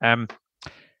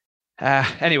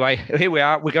 anyway, here we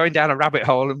are. We're going down a rabbit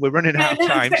hole, and we're running out of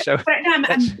time. I'm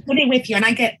fully with you, and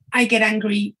I get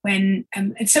angry when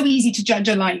it's so easy to judge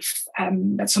a life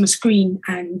that's on a screen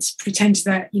and pretend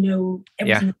that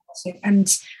everything. Yeah. And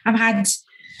I've had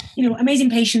amazing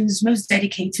patients, most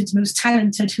dedicated, most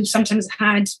talented, who sometimes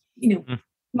had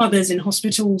mothers in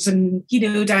hospitals and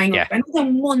dying off. And I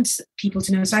don't want people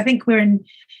to know. So I think we're in.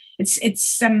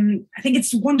 It's I think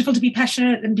it's wonderful to be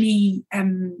passionate and be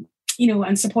and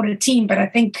support a team, but I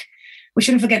think we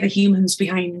shouldn't forget the humans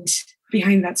behind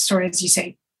that story, as you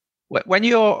say. When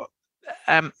you're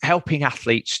helping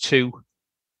athletes to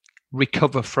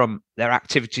recover from their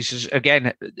activities,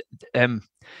 again,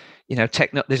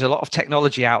 there's a lot of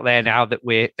technology out there now that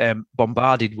we're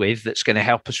bombarded with that's going to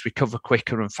help us recover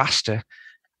quicker and faster.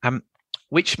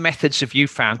 Which methods have you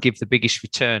found give the biggest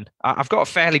return? I've got a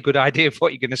fairly good idea of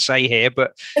what you're going to say here,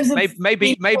 but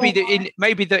maybe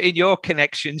that in your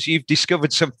connections you've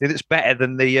discovered something that's better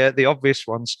than the obvious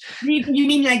ones. You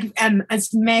mean like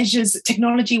as measures,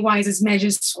 technology-wise, as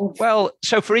measures of? Well,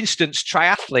 so for instance,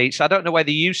 triathletes. I don't know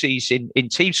whether you use these in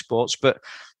team sports, but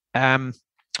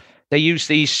they use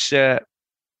these. I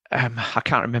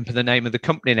can't remember the name of the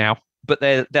company now, but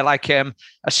they're like a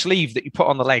sleeve that you put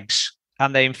on the legs.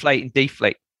 And they inflate and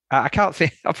deflate. I can't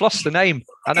think. I've lost the name.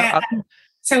 And there's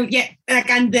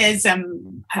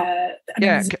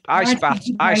ice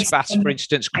baths, for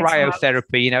instance,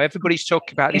 cryotherapy. Everybody's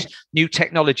talking about this new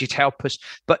technology to help us.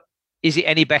 But is it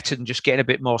any better than just getting a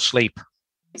bit more sleep?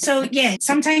 So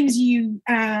sometimes you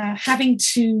having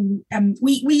to.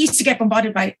 We used to get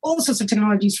bombarded by all sorts of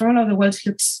technologies from all over the world. It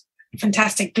looks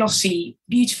fantastic, glossy,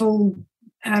 beautiful.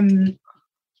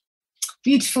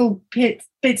 Beautiful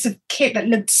bits of kit that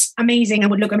looks amazing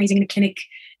and would look amazing in a clinic,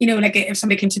 like if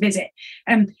somebody came to visit.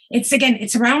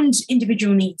 It's around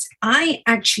individual needs. I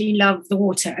actually love the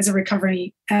water as a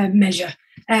recovery measure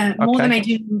more than I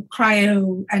do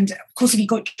cryo. And of course, if you've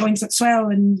got joints that swell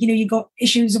and, you've got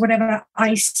issues or whatever,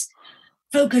 ice,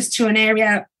 focus to an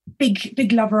area,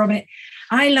 big lover of it.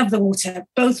 I love the water,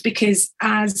 both because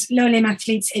as lower limb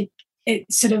athletes,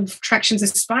 it sort of tractions the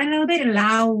spine a little bit,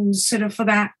 allows sort of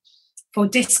for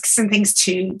discs and things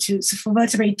for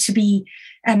vertebrae to be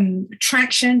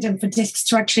tractioned and for discs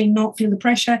to actually not feel the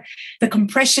pressure. The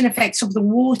compression effects of the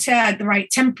water at the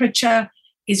right temperature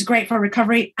is great for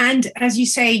recovery. And as you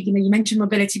say, you mentioned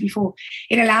mobility before,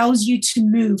 it allows you to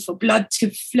move, for blood to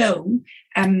flow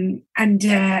and in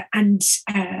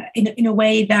a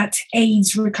way that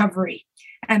aids recovery.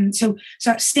 So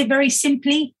very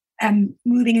simply,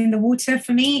 moving in the water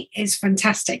for me is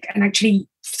fantastic. And actually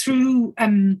through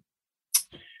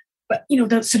but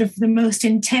the sort of the most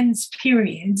intense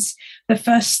periods, the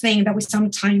first thing that we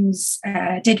sometimes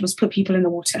did was put people in the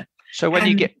water. So when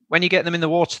you get them in the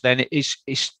water, then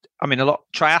a lot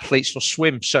triathletes will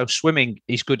swim. So swimming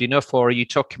is good enough, or are you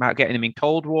talking about getting them in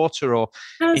cold water or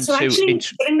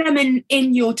getting them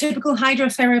in your typical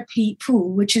hydrotherapy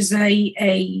pool, which is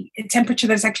a temperature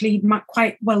that's actually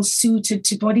quite well suited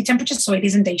to body temperature, so it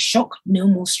isn't a shock, no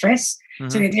more stress. Mm-hmm.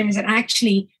 So the idea is that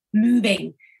actually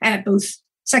moving both.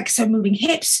 So moving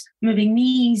hips, moving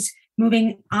knees,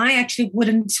 I actually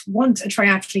wouldn't want a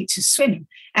triathlete to swim.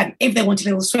 If they want a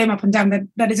little swim up and down,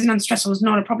 that isn't unstressful, it's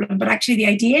not a problem. But actually the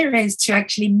idea is to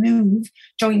actually move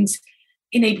joints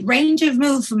in a range of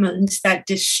movements that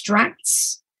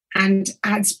distracts and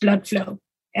adds blood flow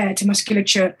to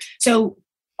musculature. So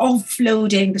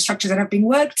offloading the structures that have been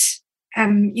worked,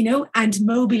 and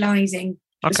mobilizing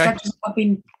the structures that have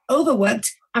been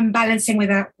overworked, and balancing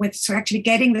so actually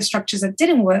getting the structures that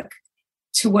didn't work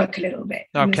to work a little bit.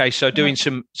 Okay, so doing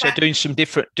some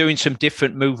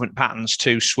different movement patterns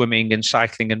to swimming and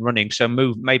cycling and running. So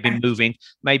maybe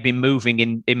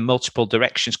moving in multiple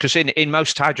directions, because in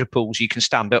most hydro pools you can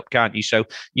stand up, can't you? So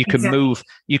you can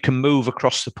move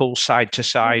across the pool side to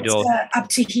side, or up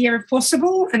to here if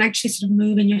possible, and actually sort of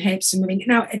moving your hips and moving.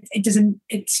 Now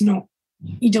it's not.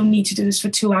 You don't need to do this for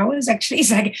 2 hours. Actually,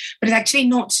 but it's actually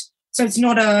not. So it's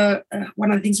not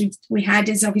one of the things we had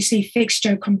is obviously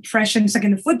fixture compression. It's like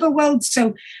in the football world.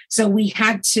 So we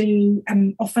had to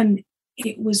often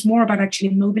it was more about actually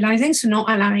mobilizing. So not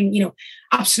allowing,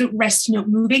 absolute rest, not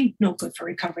moving, not good for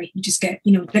recovery. You just get,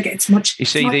 it's much,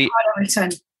 harder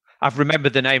return. I've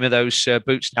remembered the name of those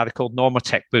boots now. They're called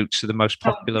Normatec boots. Are the most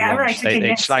popular ones. Right.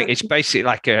 Okay, it's basically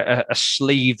like a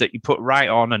sleeve that you put right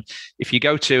on. And if you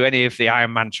go to any of the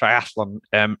Ironman triathlon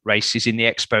races in the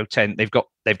expo tent, they've got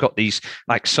they've got these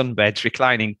like sunbeds,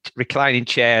 reclining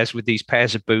chairs with these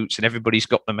pairs of boots, and everybody's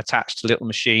got them attached to a little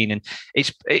machine, and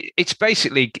it's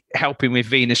basically helping with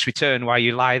venous return while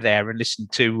you lie there and listen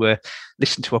to a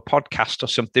podcast or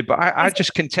something. But I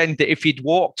just contend that if you'd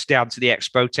walked down to the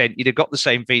expo tent, you'd have got the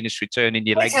same venous return in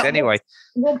your legs anyway.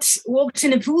 Walked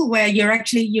in a pool where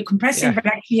you're compressing, but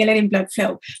actually you're letting blood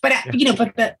flow. But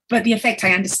but the effect,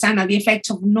 I understand now, the effect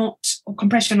of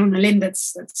compression on a limb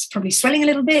that's probably swelling a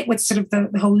little bit with sort of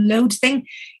the whole load thing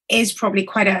is probably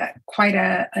quite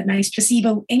a nice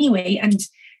placebo anyway. And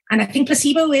I think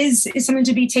placebo is something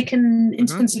to be taken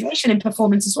into consideration in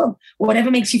performance as well. Whatever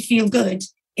makes you feel good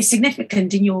is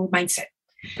significant in your mindset.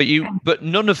 But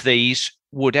none of these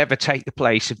would ever take the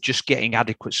place of just getting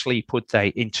adequate sleep, would they?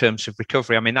 In terms of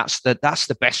recovery, I mean, that's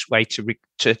the best way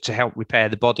to help repair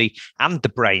the body and the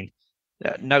brain.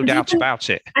 No doubt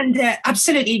about it. And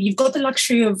absolutely, you've got the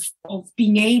luxury of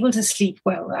being able to sleep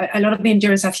well. A lot of the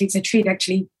endurance athletes I treat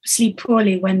actually sleep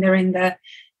poorly when they're in the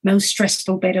most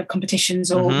stressful bit of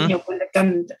competitions, or when they've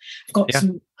done. I've got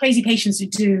some crazy patients who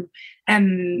do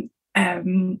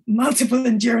multiple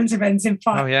endurance events in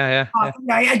fact.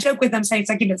 I joke with them, saying it's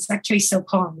like, it's actually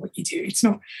self-harm what you do. It's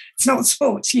not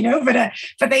sports, but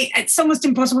it's almost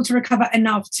impossible to recover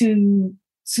enough to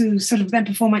sort of then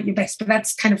perform at your best. But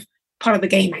that's kind of part of the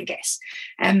game, I guess.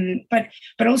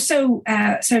 But also,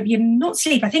 so if you're not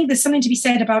sleep, I think there's something to be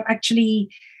said about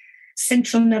actually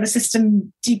central nervous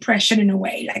system depression in a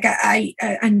way. Like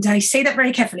I say that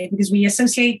very carefully, because we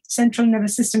associate central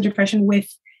nervous system depression with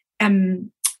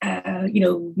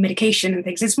medication and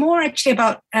things. It's more actually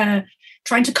about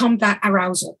trying to combat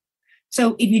arousal.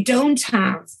 So if you don't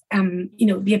have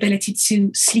the ability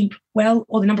to sleep well,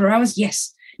 or the number of hours,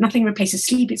 yes, nothing replaces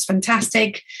sleep. It's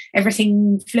fantastic.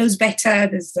 Everything flows better.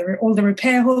 There's all the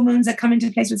repair hormones that come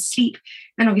into place with sleep.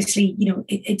 And obviously,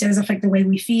 it does affect the way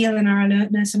we feel and our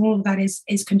alertness, and all of that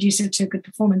is conducive to good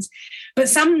performance. But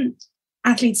some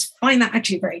athletes find that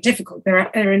actually very difficult.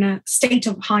 They're in a state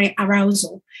of high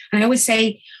arousal. And I always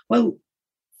say, well,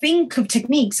 think of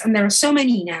techniques, and there are so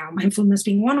many now, mindfulness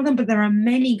being one of them, but there are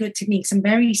many good techniques and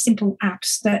very simple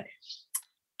apps that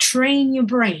train your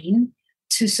brain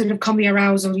to sort of calm the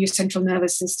arousal of your central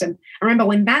nervous system. And remember,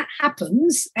 when that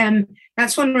happens,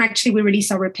 that's when we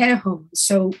release our repair hormones.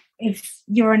 So if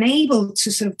you're unable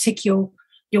to sort of take your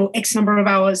X number of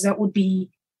hours, that would be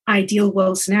ideal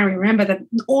world scenario. Remember that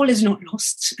all is not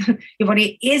lost. Your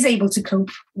body is able to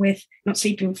cope with not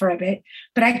sleeping for a bit,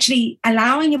 but actually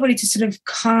allowing your body to sort of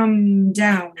calm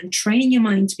down and training your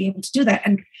mind to be able to do that.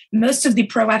 And most of the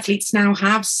pro athletes now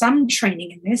have some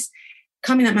training in this.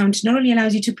 Calming that mountain not only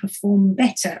allows you to perform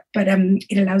better, but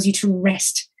it allows you to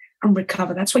rest and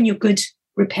recover. That's when your good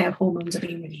repair hormones are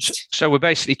being released. So we're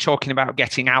basically talking about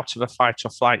getting out of a fight or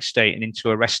flight state and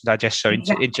into a rest and digest, so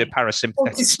into a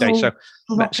parasympathetic state. So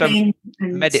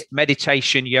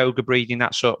meditation, yoga, breathing,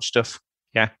 that sort of stuff.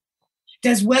 Yeah.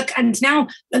 Does work. And now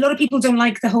a lot of people don't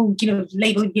like the whole,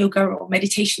 label yoga or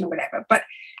meditation or whatever, but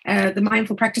the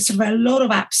mindful practice of a lot of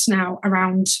apps now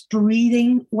around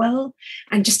breathing well,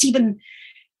 and just even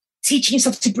teaching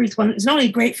yourself to breathe well is not only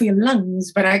great for your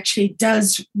lungs, but actually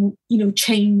does,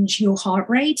 change your heart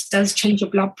rate, does change your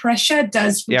blood pressure,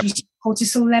 does reduce your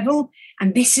cortisol level.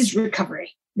 And this is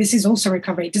recovery. This is also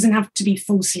recovery. It doesn't have to be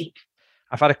full sleep.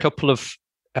 I've had a couple of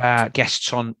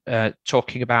guests on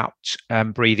talking about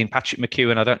breathing. Patrick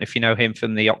McEwen, I don't know if you know him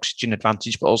from the Oxygen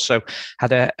Advantage, but also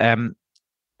had a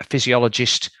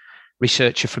physiologist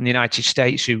researcher from the United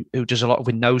States who does a lot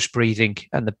with nose breathing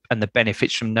and the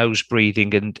benefits from nose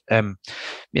breathing, and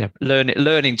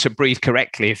learning to breathe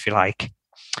correctly, if you like.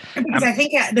 Because I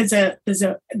think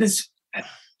there's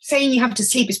saying you have to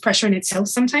sleep is pressure in itself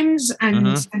sometimes, and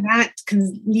that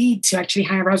can lead to actually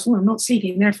high arousal. I'm not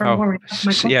sleeping, therefore I'm worried about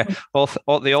my confidence.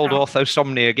 Or the old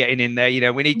orthosomnia getting in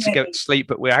there. We need to go to sleep,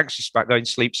 but we're anxious about going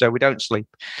to sleep, so we don't sleep.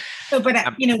 So, but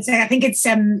I think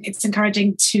it's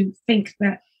encouraging to think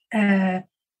that there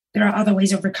are other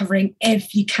ways of recovering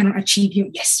if you cannot achieve your.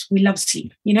 Yes, we love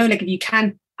sleep. If you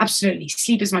can, absolutely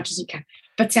sleep as much as you can,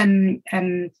 but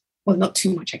well, not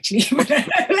too much actually, but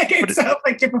it's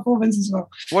affect your performance as well.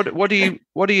 What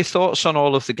are your thoughts on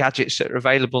all of the gadgets that are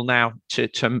available now to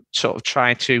sort of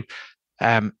try to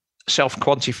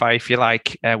self-quantify, if you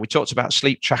like? We talked about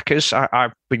sleep trackers.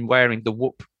 I've been wearing the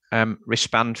Whoop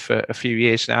wristband for a few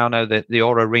years now. I know that the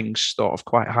Oura rings thought of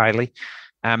quite highly.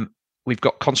 We've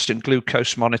got constant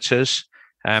glucose monitors.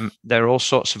 There are all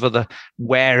sorts of other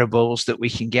wearables that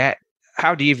we can get.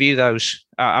 How do you view those?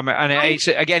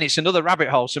 It's another rabbit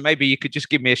hole. So maybe you could just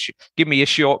give me a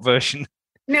short version.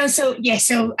 No, so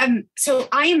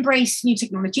I embrace new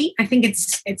technology. I think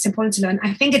it's important to learn.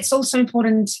 I think it's also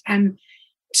important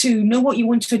to know what you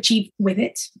want to achieve with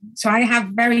it. So I have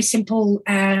very simple,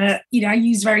 I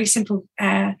use very simple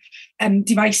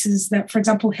devices that, for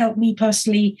example, help me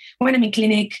personally when I'm in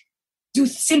clinic. Do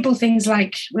simple things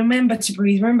like remember to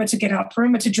breathe, remember to get up,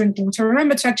 remember to drink water,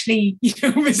 remember to actually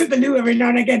visit the loo every now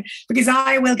and again, because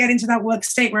I will get into that work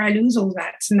state where I lose all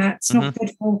that, and that's not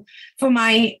good for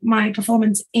my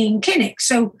performance in clinic.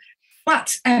 So,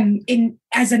 but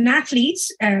as an athlete,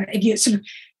 if you sort of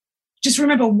just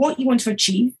remember what you want to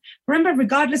achieve. Remember,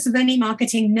 regardless of any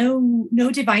marketing,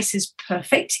 no device is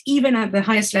perfect. Even at the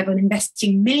highest level,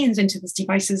 investing millions into these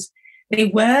devices,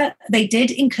 they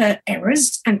did incur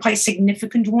errors, and quite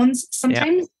significant ones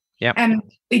sometimes. Yeah.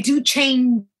 They do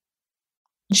change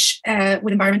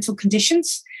with environmental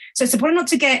conditions. So it's important not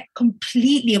to get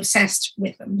completely obsessed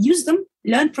with them. Use them,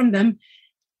 learn from them.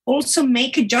 Also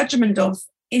make a judgment of,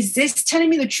 is this telling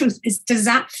me the truth? Does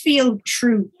that feel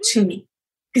true to me?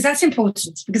 Because that's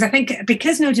important. Because I think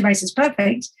because no device is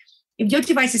perfect, if your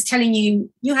device is telling you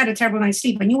had a terrible night's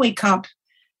sleep and you wake up,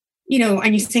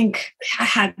 and you think I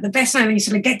had the best night, and you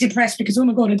sort of get depressed because, oh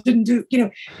my God, I didn't do,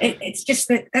 it's just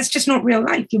that's just not real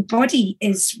life. Your body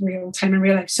is real time and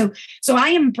real life. So I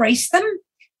embrace them,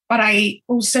 but I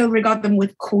also regard them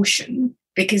with caution,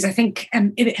 because I think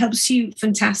if it helps you,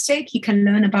 fantastic. You can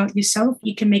learn about yourself.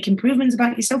 You can make improvements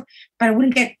about yourself, but I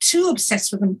wouldn't get too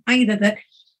obsessed with them either, that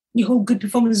your whole good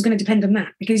performance is going to depend on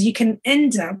that, because you can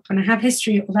end up, and I have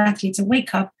history of athletes that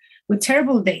wake up with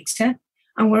terrible data,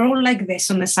 and we're all like this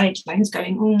on the sidelines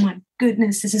going, oh my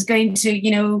goodness, this is going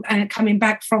to, coming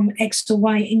back from X to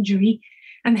Y injury,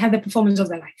 and have the performance of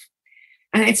their life.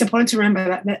 And it's important to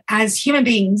remember that as human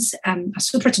beings, a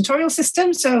supratentorial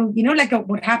system, so, like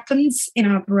what happens in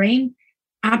our brain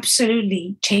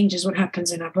absolutely changes what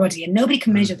happens in our body. And nobody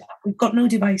can measure that. We've got no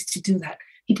device to do that.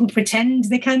 People pretend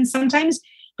they can sometimes,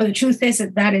 but the truth is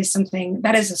that is something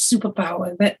that is a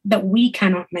superpower that we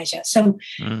cannot measure. So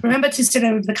remember to sort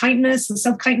of the kindness, the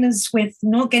self-kindness, with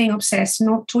not getting obsessed,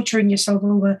 not torturing yourself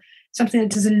over something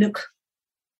that doesn't look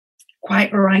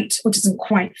quite right or doesn't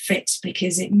quite fit,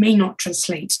 because it may not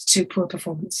translate to poor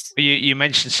performance. You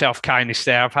mentioned self-kindness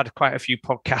there. I've had quite a few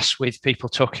podcasts with people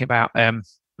talking about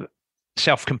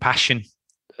self-compassion,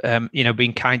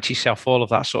 being kind to yourself, all of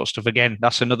that sort of stuff. Again,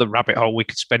 that's another rabbit hole we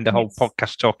could spend a whole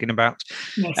podcast talking about.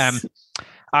 Yes.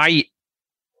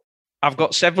 I've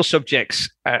got several subjects,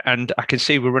 and I can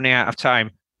see we're running out of time.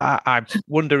 I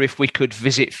wonder if we could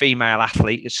visit female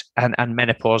athletes and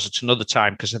menopause at another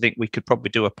time, because I think we could probably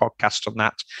do a podcast on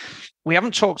that. We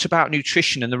haven't talked about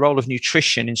nutrition and the role of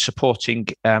nutrition in supporting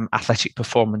athletic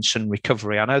performance and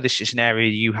recovery. I know this is an area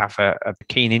you have a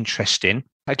keen interest in.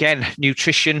 Again,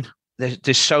 nutrition,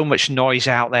 there's so much noise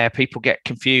out there. People get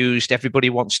confused.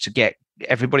 Everybody wants to get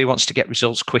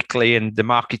results quickly, and the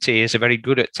marketeers are very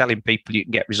good at telling people you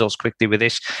can get results quickly with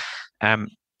this.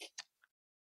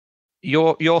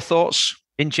 Your thoughts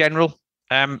in general?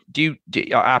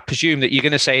 I presume that you're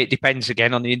going to say it depends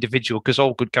again on the individual, because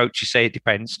all good coaches say it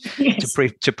depends. Yes.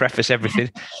 to preface everything.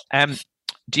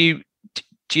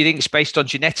 Do you think it's based on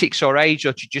genetics or age,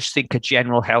 or do you just think a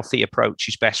general healthy approach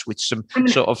is best with some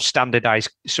sort of standardized,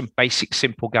 some basic,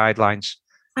 simple guidelines?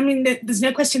 I mean, there's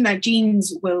no question that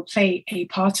genes will play a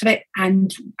part of it.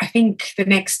 And I think the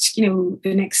next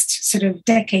sort of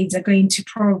decades are going to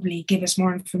probably give us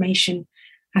more information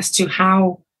as to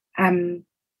how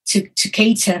to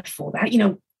cater for that.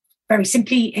 Very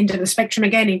simply, end of the spectrum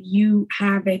again, if you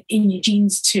have it in your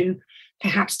genes to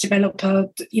perhaps develop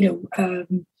an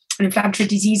inflammatory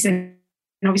disease, and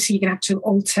obviously you're going to have to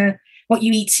alter what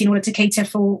you eat in order to cater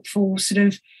for sort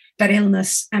of that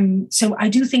illness. So I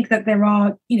do think that there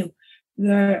are,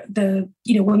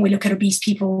 when we look at obese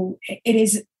people, it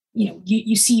is,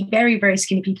 you see very, very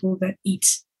skinny people that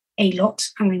eat a lot.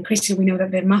 And increasingly we know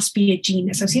that there must be a gene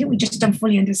associated. We just don't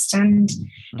fully understand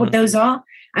what those are.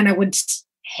 And I would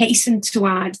hasten to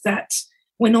add that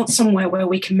we're not somewhere where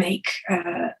we can make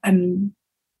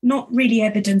not really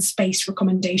evidence-based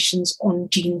recommendations on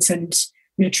genes and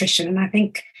nutrition. And I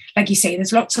think, like you say,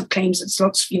 there's lots of claims, it's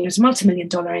a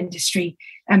multi-million-dollar industry.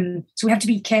 So we have to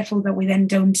be careful that we then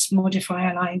don't modify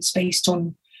our lives based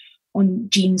on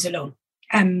genes alone.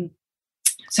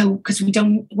 So because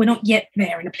we're not yet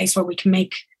there in a place where we can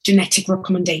make genetic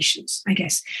recommendations, I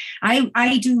guess.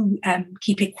 I do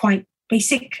keep it quite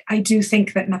basic. I do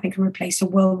think that nothing can replace a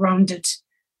well-rounded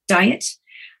diet.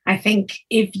 I think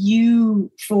if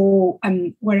you, for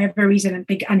whatever reason, a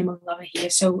big animal lover here,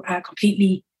 so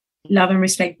completely love and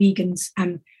respect vegans,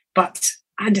 but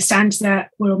understand that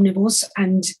we're omnivores,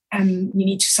 and you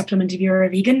need to supplement if you're a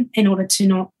vegan in order to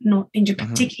not injure,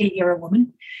 particularly if you're a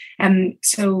woman.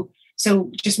 So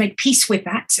So just make peace with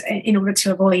that in order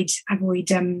to avoid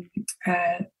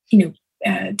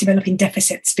developing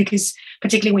deficits, because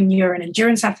particularly when you're an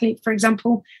endurance athlete, for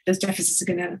example, those deficits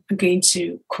are going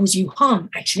to cause you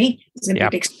harm. Actually, there's going to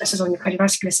be big stresses on your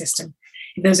cardiovascular system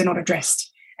if those are not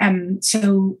addressed.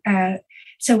 So I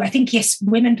think, yes,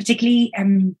 women particularly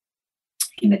in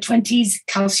the 20s,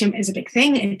 calcium is a big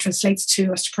thing. It translates to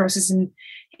osteoporosis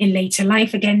in later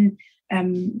life. Again,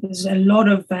 there's a lot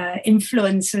of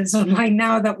influencers online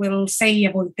now that will say,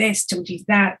 avoid this, don't eat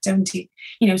that, don't eat,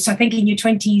 so I think in your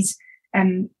 20s,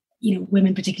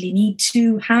 women particularly need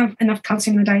to have enough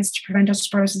calcium in their diets to prevent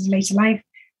osteoporosis in later life.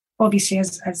 Obviously,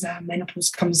 as menopause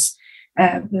comes,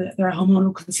 there are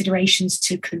hormonal considerations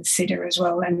to consider as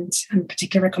well, and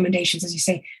particular recommendations, as you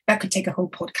say, that could take a whole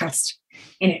podcast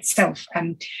in itself.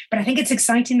 But I think it's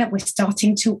exciting that we're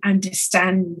starting to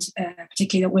understand,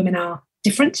 particularly that women are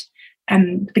different,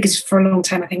 because for a long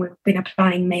time, I think we've been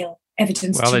applying male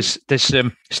evidence. Well, there's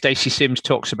Stacey Sims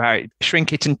talks about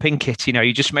shrink it and pink it.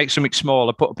 You just make something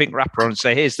smaller, put a pink wrapper on, and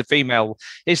say, "Here's the female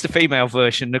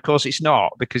version." And of course, it's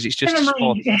not, because it's just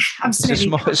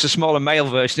it's a smaller male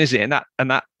version, is it? And that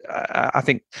I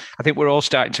think we're all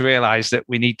starting to realise that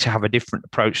we need to have a different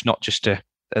approach, not just the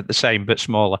same but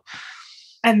smaller.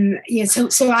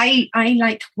 So I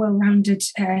like well-rounded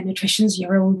nutritions.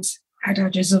 Your old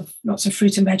adages of lots of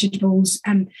fruit and vegetables.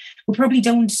 We probably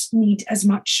don't need as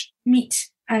much meat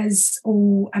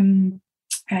or animal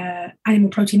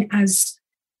protein as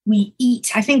we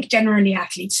eat. I think generally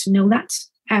athletes know that.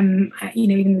 Even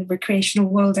in the recreational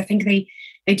world, I think they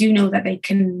do know that they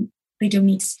don't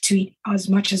need to eat as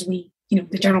much as we,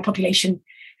 the general population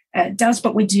does,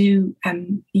 but we do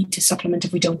need to supplement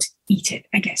if we don't eat it,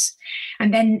 I guess.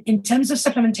 And then in terms of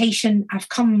supplementation, I've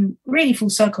come really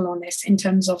full circle on this in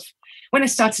terms of when I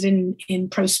started in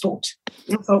pro sport.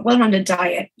 I thought, well-rounded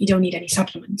diet, you don't need any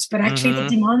supplements. But actually the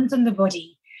demands on the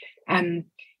body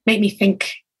make me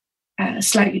think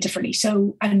slightly differently.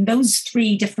 So, and those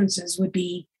three differences would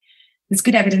be, there's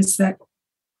good evidence that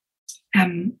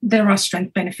there are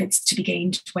strength benefits to be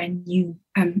gained when you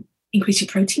increase your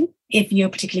protein. If you're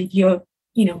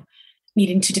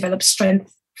needing to develop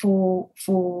strength for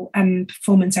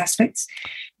performance aspects.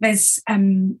 There's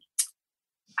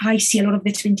I see a lot of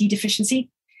vitamin D deficiency.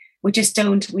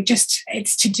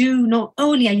 It's to do not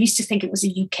only, I used to think it was a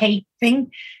UK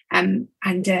thing,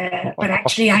 but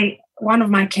actually one of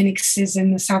my clinics is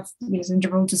in the south, in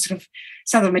Gibraltar, sort of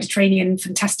southern Mediterranean,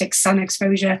 fantastic sun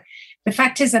exposure. The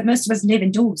fact is that most of us live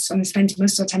indoors and spend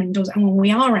most of the time indoors. And when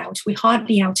we are out, we're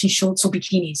hardly out in shorts or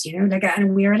bikinis,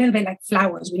 and we're a little bit like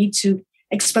flowers. We need to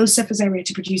expose surface area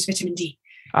to produce vitamin D.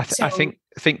 I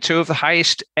think two of the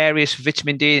highest areas for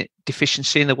vitamin D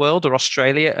deficiency in the world are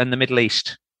Australia and the Middle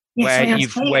East,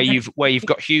 where you've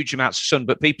got huge amounts of sun,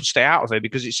 but people stay out of it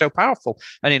because it's so powerful.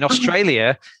 And in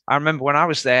Australia, I remember when I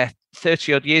was there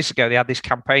 30 odd years ago, they had this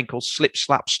campaign called Slip,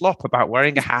 Slap, Slop about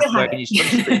wearing a hat, wearing your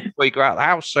sunscreen before you go out of the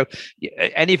house. So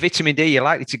any vitamin D you're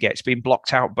likely to get is being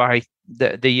blocked out by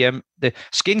the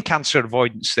skin cancer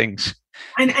avoidance things.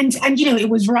 And it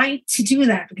was right to do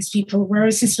that because people were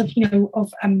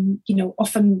often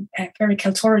very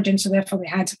caltorigin, so therefore they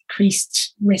had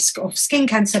increased risk of skin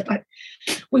cancer. But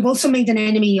we've also made an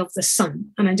enemy of the sun,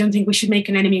 and I don't think we should make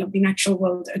an enemy of the natural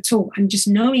world at all. And just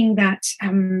knowing that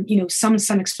some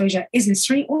sun exposure is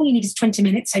necessary. All you need is 20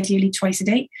 minutes, ideally twice a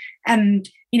day,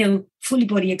 fully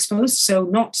body exposed. So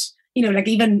not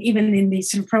even in the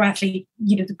sort of pro athlete,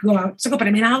 to go out. But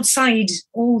I mean, outside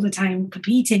all the time,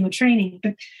 competing or training.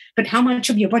 But how much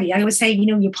of your body? I always say,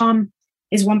 your palm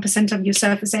is 1% of your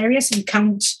surface area. So you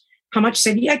count how much. So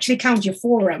you actually count your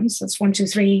forearms. That's 1, 2,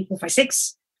 3, 4, 5,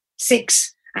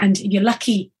 6. And if you're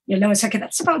lucky, your lower circuit,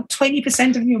 that's about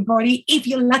 20% of your body. If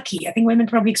you're lucky, I think women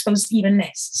probably exposed even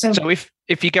less. So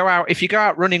if you go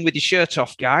out running with your shirt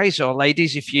off, guys or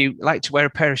ladies, if you like to wear a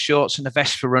pair of shorts and a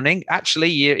vest for running,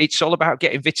 actually, it's all about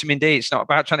getting vitamin D. It's not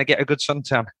about trying to get a good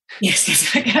suntan.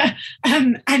 Yes.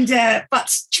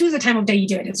 But choose the time of day you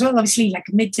do it as well. Obviously, like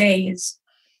midday is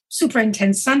super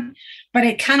intense sun, but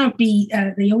it cannot be.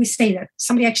 They always say that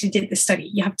somebody actually did the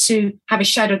study. You have to have a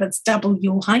shadow that's double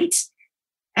your height.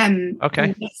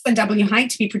 Okay. Less than double your height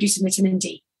to be producing vitamin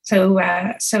D. So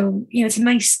it's a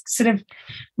nice sort of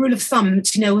rule of thumb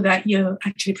to know that you're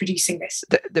actually producing this.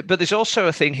 But there's also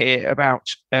a thing here about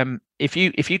if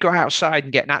you go outside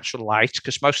and get natural light,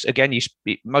 because most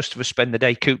of us spend the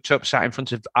day cooped up, sat in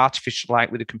front of artificial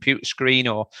light with a computer screen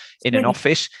or in an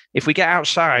office. If we get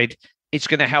outside, it's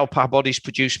going to help our bodies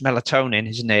produce melatonin,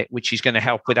 isn't it? Which is going to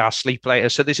help with our sleep later.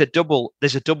 So there's a double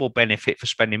benefit for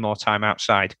spending more time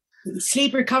outside.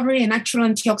 Sleep recovery, a natural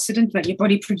antioxidant that your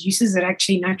body produces that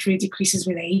actually naturally decreases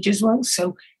with age as well.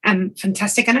 So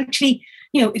fantastic. And actually,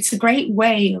 it's a great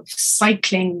way of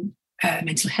cycling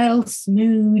mental health,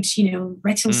 mood,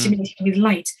 retinal stimulation with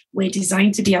light. We're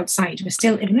designed to be outside. We're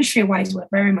still, evolutionary-wise, we're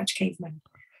very much cavemen.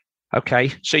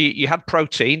 Okay, so you had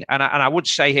protein, and I would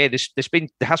say here there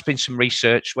has been some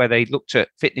research where they looked at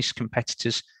fitness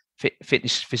competitors,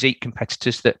 fitness physique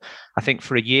competitors, that I think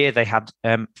for a year they had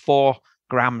 4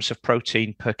 grams of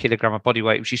protein per kilogram of body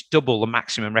weight, which is double the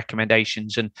maximum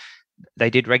recommendations. And they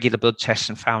did regular blood tests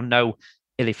and found no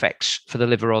ill effects for the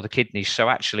liver or the kidneys. So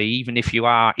actually, even if you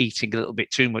are eating a little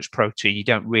bit too much protein, you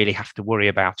don't really have to worry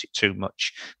about it too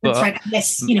much. But that's right.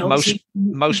 Yes,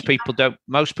 most people don't.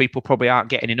 Most people probably aren't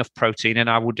getting enough protein. And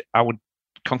I would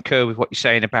concur with what you're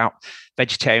saying about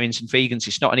vegetarians and vegans.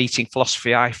 It's not an eating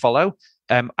philosophy I follow.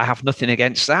 I have nothing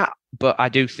against that, but I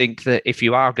do think that if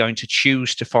you are going to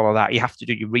choose to follow that, you have to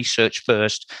do your research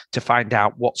first to find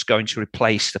out what's going to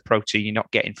replace the protein you're not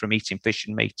getting from eating fish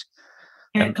and meat.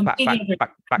 Back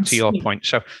to your point.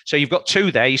 So you've got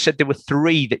 2 there. You said there were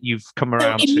 3 that you've come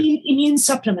around to. Immune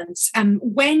supplements.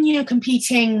 When you're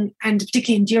competing, and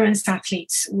particularly endurance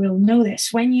athletes will know this,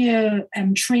 when you're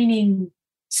training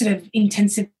sort of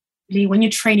intensively, when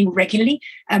you're training regularly,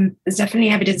 there's definitely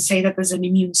evidence to say that there's an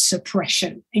immune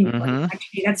suppression in your body.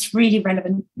 Actually, that's really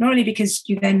relevant, not only because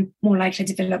you're then more likely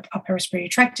to develop upper respiratory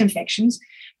tract infections,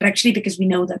 but actually because we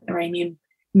know that there are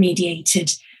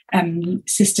immune-mediated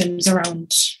systems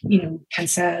around,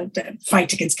 cancer, the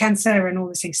fight against cancer and all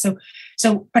those things.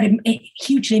 But it's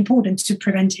hugely important to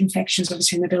prevent infections,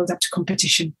 obviously, in the build-up to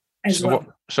competition as well.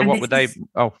 What would they...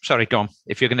 Oh, sorry, go on.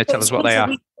 If you're going to tell us what they are.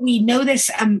 We know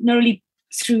this not only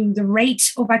through the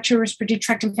rate of upper respiratory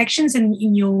tract infections and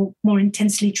in your more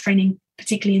intensely training,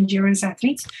 particularly endurance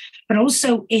athletes, but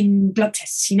also in blood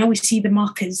tests. We see the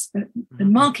markers that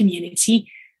mark immunity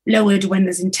lowered when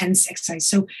there's intense exercise.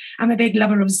 So I'm a big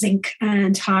lover of zinc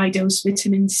and high dose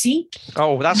vitamin C.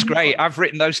 Oh, that's great. I've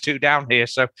written those 2 down here,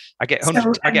 so I get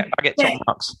 100. I get top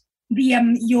marks.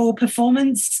 Your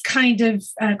performance kind of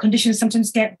conditions sometimes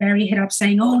get very hit up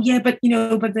saying, oh yeah, but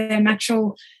they're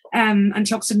natural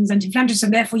antioxidants, anti-inflammatories,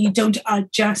 and therefore you don't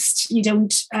adjust, you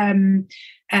don't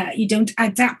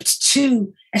adapt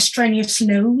to a strenuous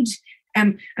load.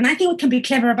 And I think we can be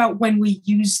clever about when we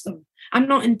use them. I'm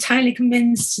not entirely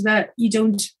convinced that you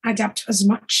don't adapt as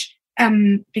much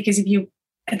because if you're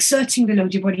exerting the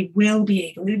load, your body will be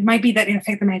able. It might be that it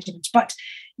affects the measurements, but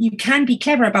you can be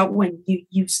clever about when you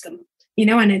use them,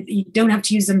 and you don't have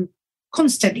to use them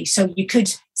constantly. So you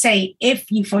could say,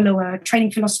 if you follow a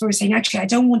training philosopher saying, actually, I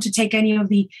don't want to take any of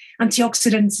the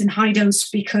antioxidants in high dose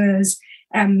because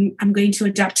I'm going to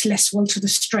adapt less well to the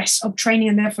stress of training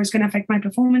and therefore it's going to affect my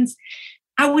performance.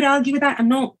 I would argue with that. I'm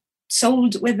not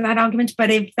sold with that argument,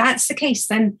 but if that's the case,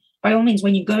 then by all means,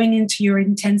 when you're going into your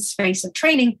intense phase of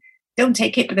training, don't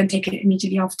take it, but then take it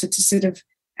immediately after to sort of,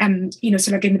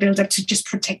 sort of in the build up to just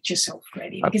protect yourself,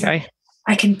 really. Because okay.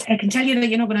 I can tell you that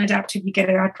you're not going to adapt if you get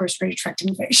an upper respiratory tract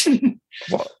infection.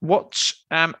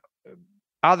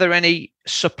 Are there any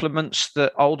supplements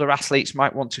that older athletes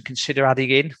might want to consider adding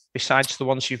in besides the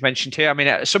ones you've mentioned here? I mean,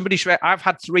 I've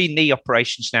had 3 knee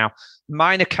operations now,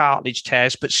 minor cartilage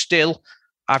tears, but still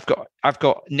I've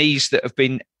got knees that have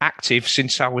been active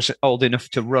since I was old enough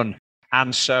to run.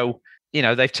 And so,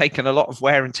 they've taken a lot of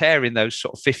wear and tear in those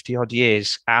sort of 50 odd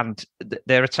years. And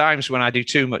there are times when I do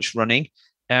too much running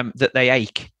that they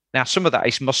ache. Now, some of that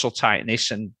is muscle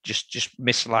tightness and just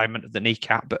misalignment of the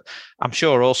kneecap, but I'm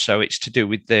sure also it's to do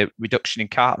with the reduction in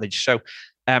cartilage. So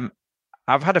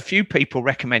I've had a few people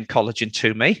recommend collagen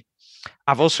to me.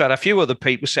 I've also had a few other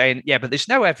people saying, yeah, but there's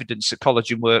no evidence that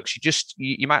collagen works.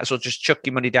 You might as well just chuck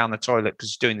your money down the toilet because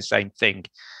it's doing the same thing.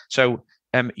 So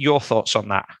your thoughts on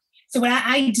that? So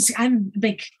I'm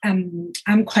big.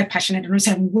 I'm quite passionate, and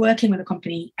also I'm working with a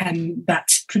company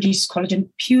that produces collagen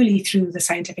purely through the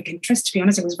scientific interest. To be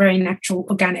honest, it was a very natural,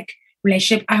 organic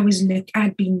relationship.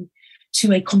 I'd been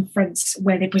to a conference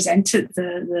where they presented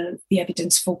the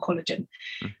evidence for collagen,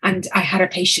 and I had a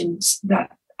patient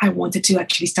that I wanted to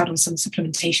actually start on some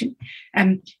supplementation.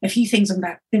 A few things on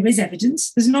that. There is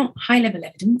evidence. There's not high-level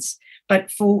evidence, but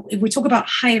if we talk about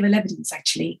high-level evidence,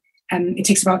 actually. It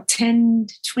takes about 10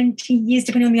 to 20 years,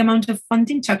 depending on the amount of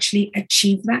funding, to actually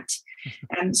achieve that.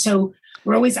 So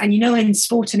we're always, and in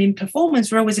sport and in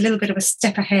performance, we're always a little bit of a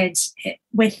step ahead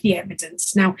with the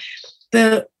evidence. Now,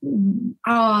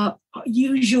 our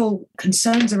usual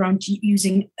concerns around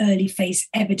using early phase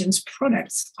evidence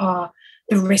products are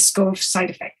the risk of side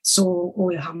effects or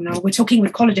oil harm. Now, we're talking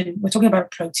with collagen, we're talking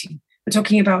about protein. We're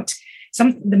talking about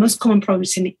the most common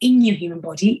protein in your human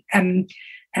body.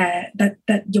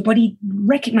 that your body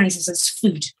recognizes as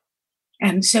food.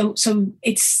 So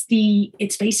it's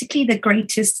basically the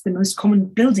greatest, the most common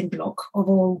building block of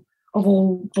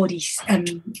all body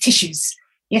tissues.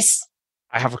 Yes.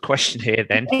 I have a question here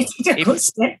then.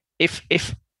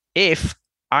 If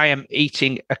I am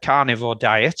eating a carnivore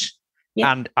diet,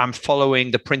 and I'm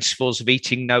following the principles of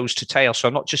eating nose to tail, so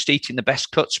I'm not just eating the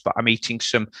best cuts, but I'm eating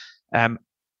some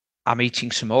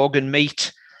organ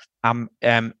meat.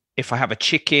 If I have a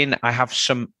chicken, I have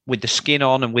some with the skin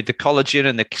on and with the collagen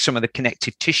and some of the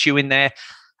connective tissue in there,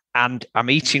 and I'm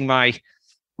eating my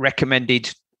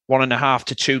recommended 1.5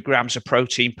 to 2 grams of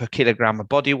protein per kilogram of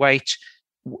body weight.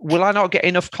 Will I not get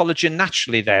enough collagen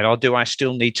naturally then, or do I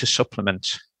still need to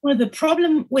supplement? Well, the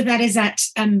problem with that is that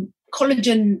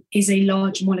collagen is a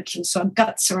large molecule, so our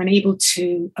guts are unable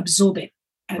to absorb it.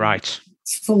 Right.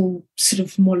 It's full sort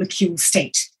of molecule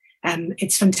state.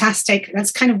 It's fantastic.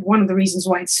 That's kind of one of the reasons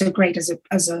why it's so great as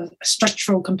a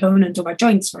structural component of our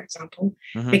joints, for example,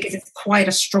 because it's quite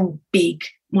a strong, big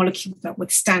molecule that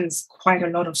withstands quite a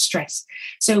lot of stress.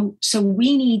 So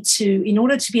we need to, in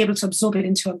order to be able to absorb it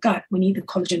into our gut, we need the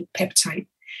collagen peptide.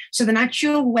 So the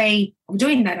natural way of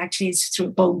doing that actually is through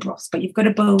a bone broth, but you've got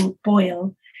to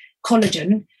boil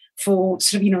collagen for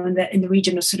sort of, in the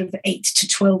region of sort of 8 to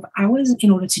 12 hours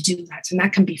in order to do that. And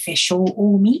that can be fish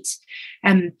or meat.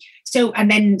 And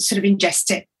then sort of ingest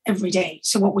it every day.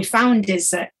 So what we found is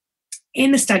that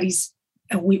in the studies,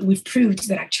 we've proved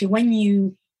that actually when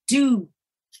you do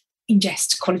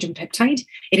ingest collagen peptide,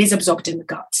 it is absorbed in the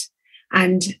gut.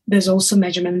 And there's also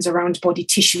measurements around body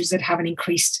tissues that have an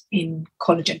increase in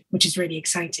collagen, which is really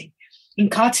exciting. In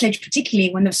cartilage,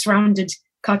 particularly when they've surrounded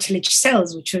cartilage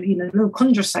cells, which are little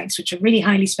chondrocytes, which are really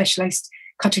highly specialized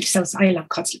cartilage cells. I love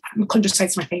cartilage.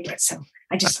 Chondrocytes my favorite cell.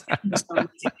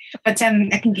 But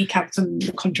I can geek out on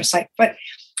the chondrocyte. But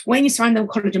when you surround them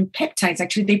with collagen peptides,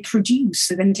 actually they produce.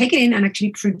 So then take it in and actually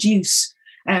produce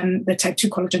the type 2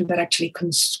 collagen that actually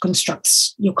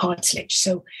constructs your cartilage.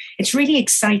 So it's really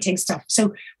exciting stuff.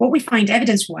 So what we find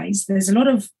evidence-wise, there's a lot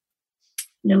of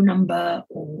low number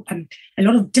or a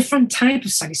lot of different types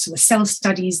of studies. So the cell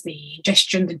studies, the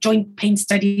ingestion, the joint pain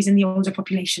studies in the older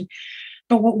population.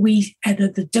 But what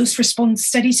the dose response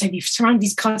studies, so if you surround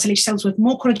these cartilage cells with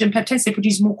more collagen peptides, they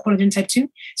produce more collagen type 2.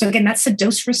 So again, that's a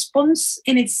dose response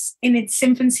in its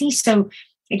infancy. So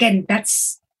again,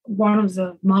 that's one of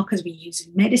the markers we use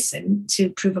in medicine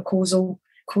to prove a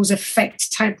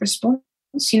cause-effect type response,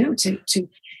 to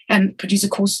produce a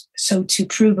cause. So to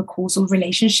prove a causal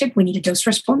relationship, we need a dose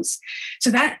response. So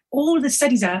that all the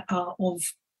studies are of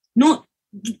not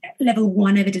level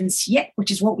 1 evidence yet,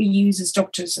 which is what we use as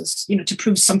doctors, as to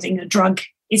prove something, a drug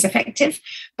is effective.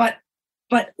 But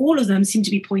all of them seem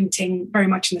to be pointing very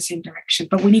much in the same direction.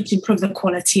 But we need to improve the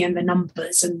quality and the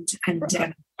numbers.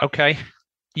 Okay.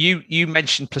 You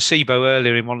mentioned placebo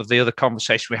earlier in one of the other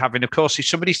conversations we're having. Of course, if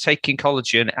somebody's taking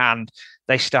collagen and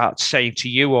they start saying to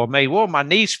you or me, well, my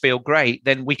knees feel great,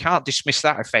 then we can't dismiss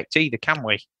that effect either, can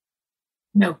we?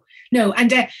 No.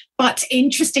 But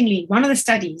interestingly, one of the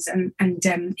studies, and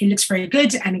it looks very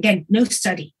good, and again, no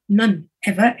study, none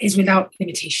ever, is without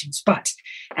limitations. But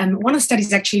one of the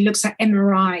studies actually looks at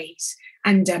MRIs,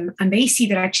 and they see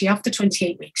that actually after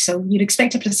 28 weeks, so you'd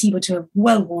expect a placebo to have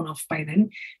well worn off by then.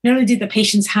 Not only did the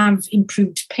patients have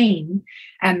improved pain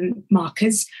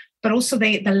markers, but also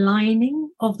the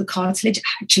lining of the cartilage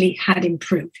actually had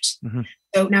improved. Mm-hmm.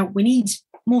 So now we need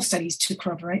more studies to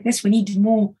corroborate this. We need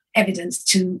more evidence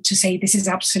to say this is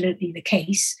absolutely the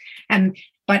case.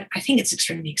 But I think it's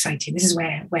extremely exciting. This is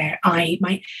where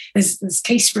there's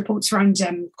case reports around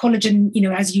collagen.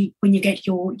 When you get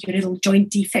your little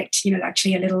joint defect,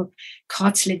 actually a little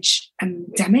cartilage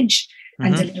damage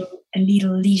and a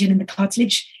little lesion in the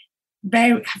cartilage. They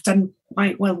have done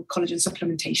quite well with collagen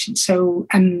supplementation. So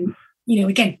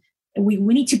again, we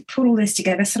need to put all this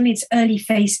together. Certainly, it's early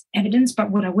phase evidence, but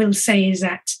what I will say is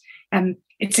that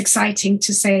it's exciting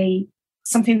to say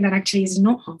something that actually is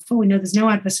not harmful. We know there's no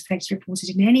adverse effects reported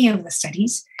in any of the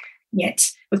studies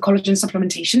yet with collagen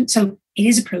supplementation. So it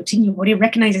is a protein. Your body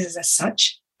recognizes it as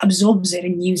such, absorbs it,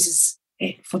 and uses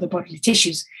it for the bodily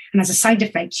tissues. And as a side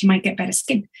effect, you might get better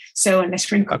skin. So and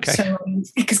less wrinkles. Okay. So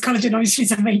because collagen obviously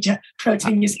is a major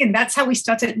protein in your skin. That's how we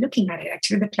started looking at it.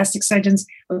 Actually, the plastic surgeons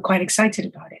were quite excited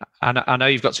about it. And I know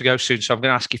you've got to go soon, so I'm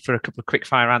going to ask you for a couple of quick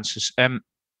fire answers.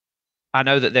 I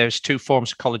know that there's 2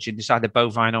 forms of collagen. It's either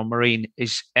bovine or marine.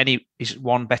 Is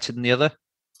one better than the other?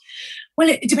 Well,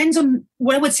 it depends on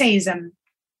what I would say is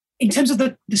in terms of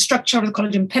the structure of the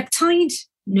collagen peptide,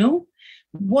 no.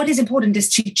 what is important is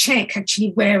to check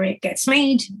actually where it gets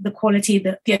made, the quality.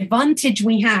 The advantage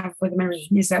we have with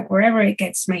marine is that wherever it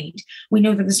gets made, we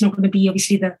know that there's not going to be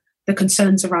obviously the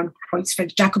concerns around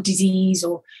Creutzfeldt-Jakob disease,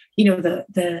 or this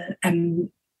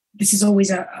is always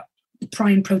the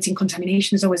prime protein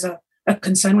contamination is always a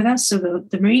concern with us. So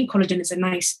the marine collagen is a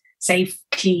nice, safe,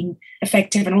 clean,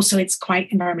 effective, and also it's quite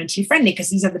environmentally friendly because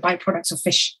these are the byproducts of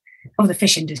the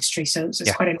fish industry. So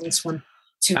it's quite a nice one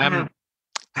to have.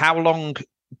 How long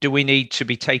do we need to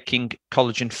be taking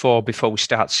collagen for before we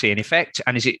start seeing effect?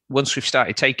 And is it, once we've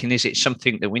started taking, is it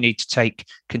something that we need to take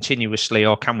continuously,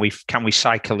 or can we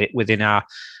cycle it within our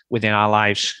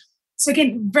lives? So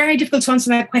again, very difficult to answer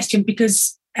that question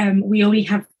because we only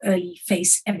have early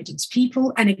phase evidence.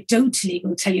 People anecdotally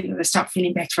will tell you that they start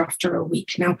feeling better after a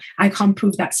week. Now, I can't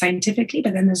prove that scientifically,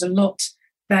 but then there's a lot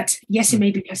that, yes, it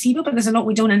may be placebo, but there's a lot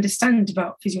we don't understand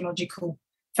about physiological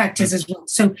factors as well.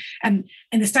 So, and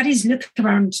the studies look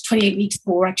around 28 weeks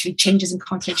for actually changes in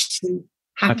cartilage to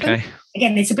happen. Okay.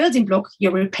 Again, it's a building block.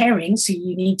 You're repairing, so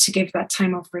you need to give that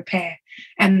time of repair.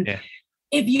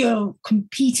 If you're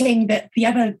competing, the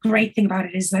other great thing about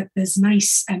it is that there's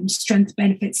nice strength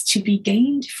benefits to be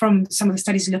gained from some of the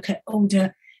studies. Look at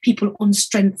older people on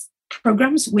strength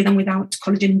programs with and without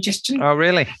collagen ingestion. Oh,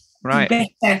 really? Right.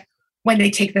 Better when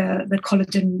they take the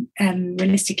collagen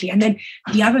realistically. And then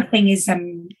the other thing is that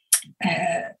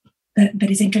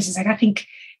is interesting is like, I think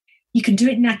you can do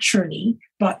it naturally,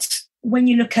 but when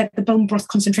you look at the bone broth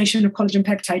concentration of collagen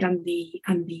peptide and the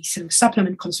sort of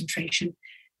supplement concentration,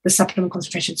 the supplement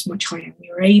concentration is much higher. We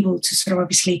were able to sort of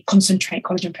obviously concentrate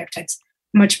collagen peptides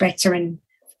much better in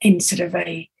sort of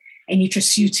a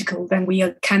nutraceutical than we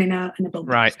can in a bone broth.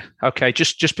 Right. Okay.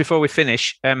 Just before we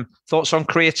finish, thoughts on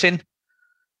creatine?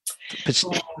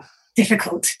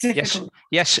 Difficult.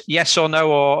 Yes or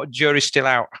no, or jury's still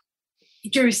out?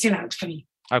 Jury's still out for me.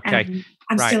 Okay.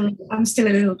 I'm still a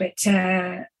little bit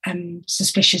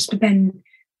suspicious, but then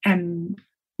I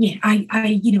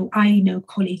know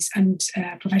colleagues and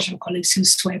professional colleagues who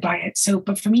swear by it. So,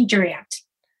 but for me, jury out.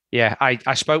 Yeah,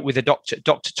 I spoke with a doctor,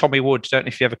 Dr. Tommy Wood. Don't know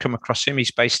if you ever come across him.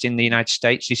 He's based in the United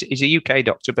States. He's a UK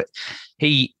doctor, but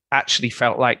he actually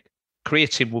felt like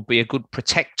creatine would be a good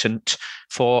protectant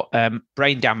for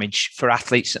brain damage for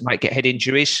athletes that might get head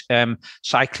injuries,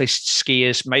 cyclists,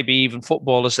 skiers, maybe even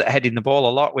footballers that are heading the ball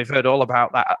a lot. We've heard all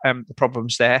about that, the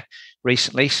problems there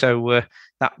recently. So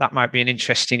that might be an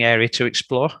interesting area to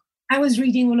explore. I was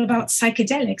reading all about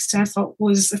psychedelics, I thought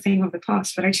was a thing of the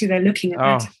past, but actually they're looking at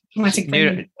that.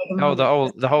 The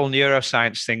whole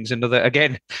neuroscience things. Another,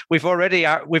 again, we've already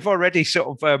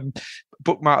sort of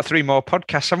bookmarked 3 more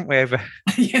podcasts, haven't we, Eva?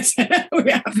 Yes,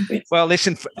 we have. Well,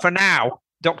 listen, for now,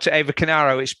 Dr. Eva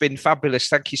Canaro, it's been fabulous.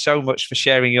 Thank you so much for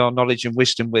sharing your knowledge and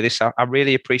wisdom with us. I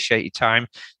really appreciate your time.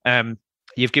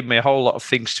 You've given me a whole lot of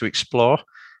things to explore.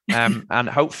 And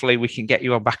hopefully we can get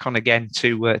you back on again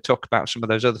to talk about some of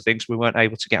those other things we weren't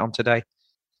able to get on today.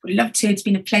 We'd love to. It's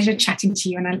been a pleasure chatting to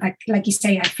you. And like you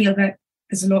say, I feel that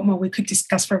there's a lot more we could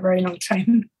discuss for a very long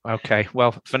time. Okay.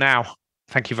 Well, for now,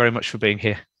 thank you very much for being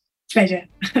here. Pleasure.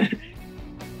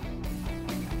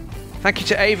 Thank you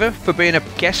to Eva for being a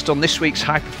guest on this week's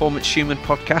High Performance Human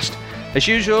podcast. As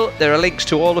usual, there are links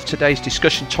to all of today's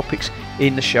discussion topics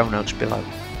in the show notes below.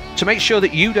 To make sure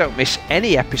that you don't miss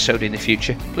any episode in the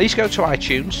future, please go to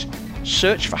iTunes,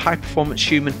 search for High Performance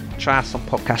Human Triathlon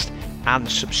Podcast and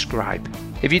subscribe.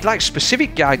 If you'd like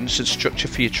specific guidance and structure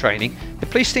for your training, then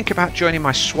please think about joining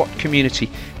my SWAT community,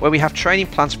 where we have training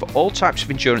plans for all types of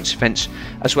endurance events,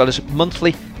 as well as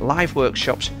monthly live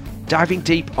workshops, diving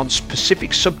deep on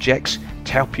specific subjects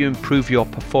to help you improve your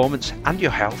performance and your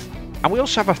health. And we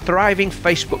also have a thriving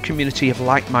Facebook community of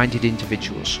like-minded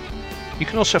individuals. You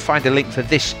can also find a link for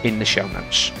this in the show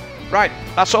notes. Right,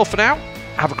 that's all for now.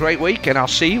 Have a great week, and I'll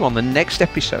see you on the next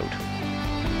episode.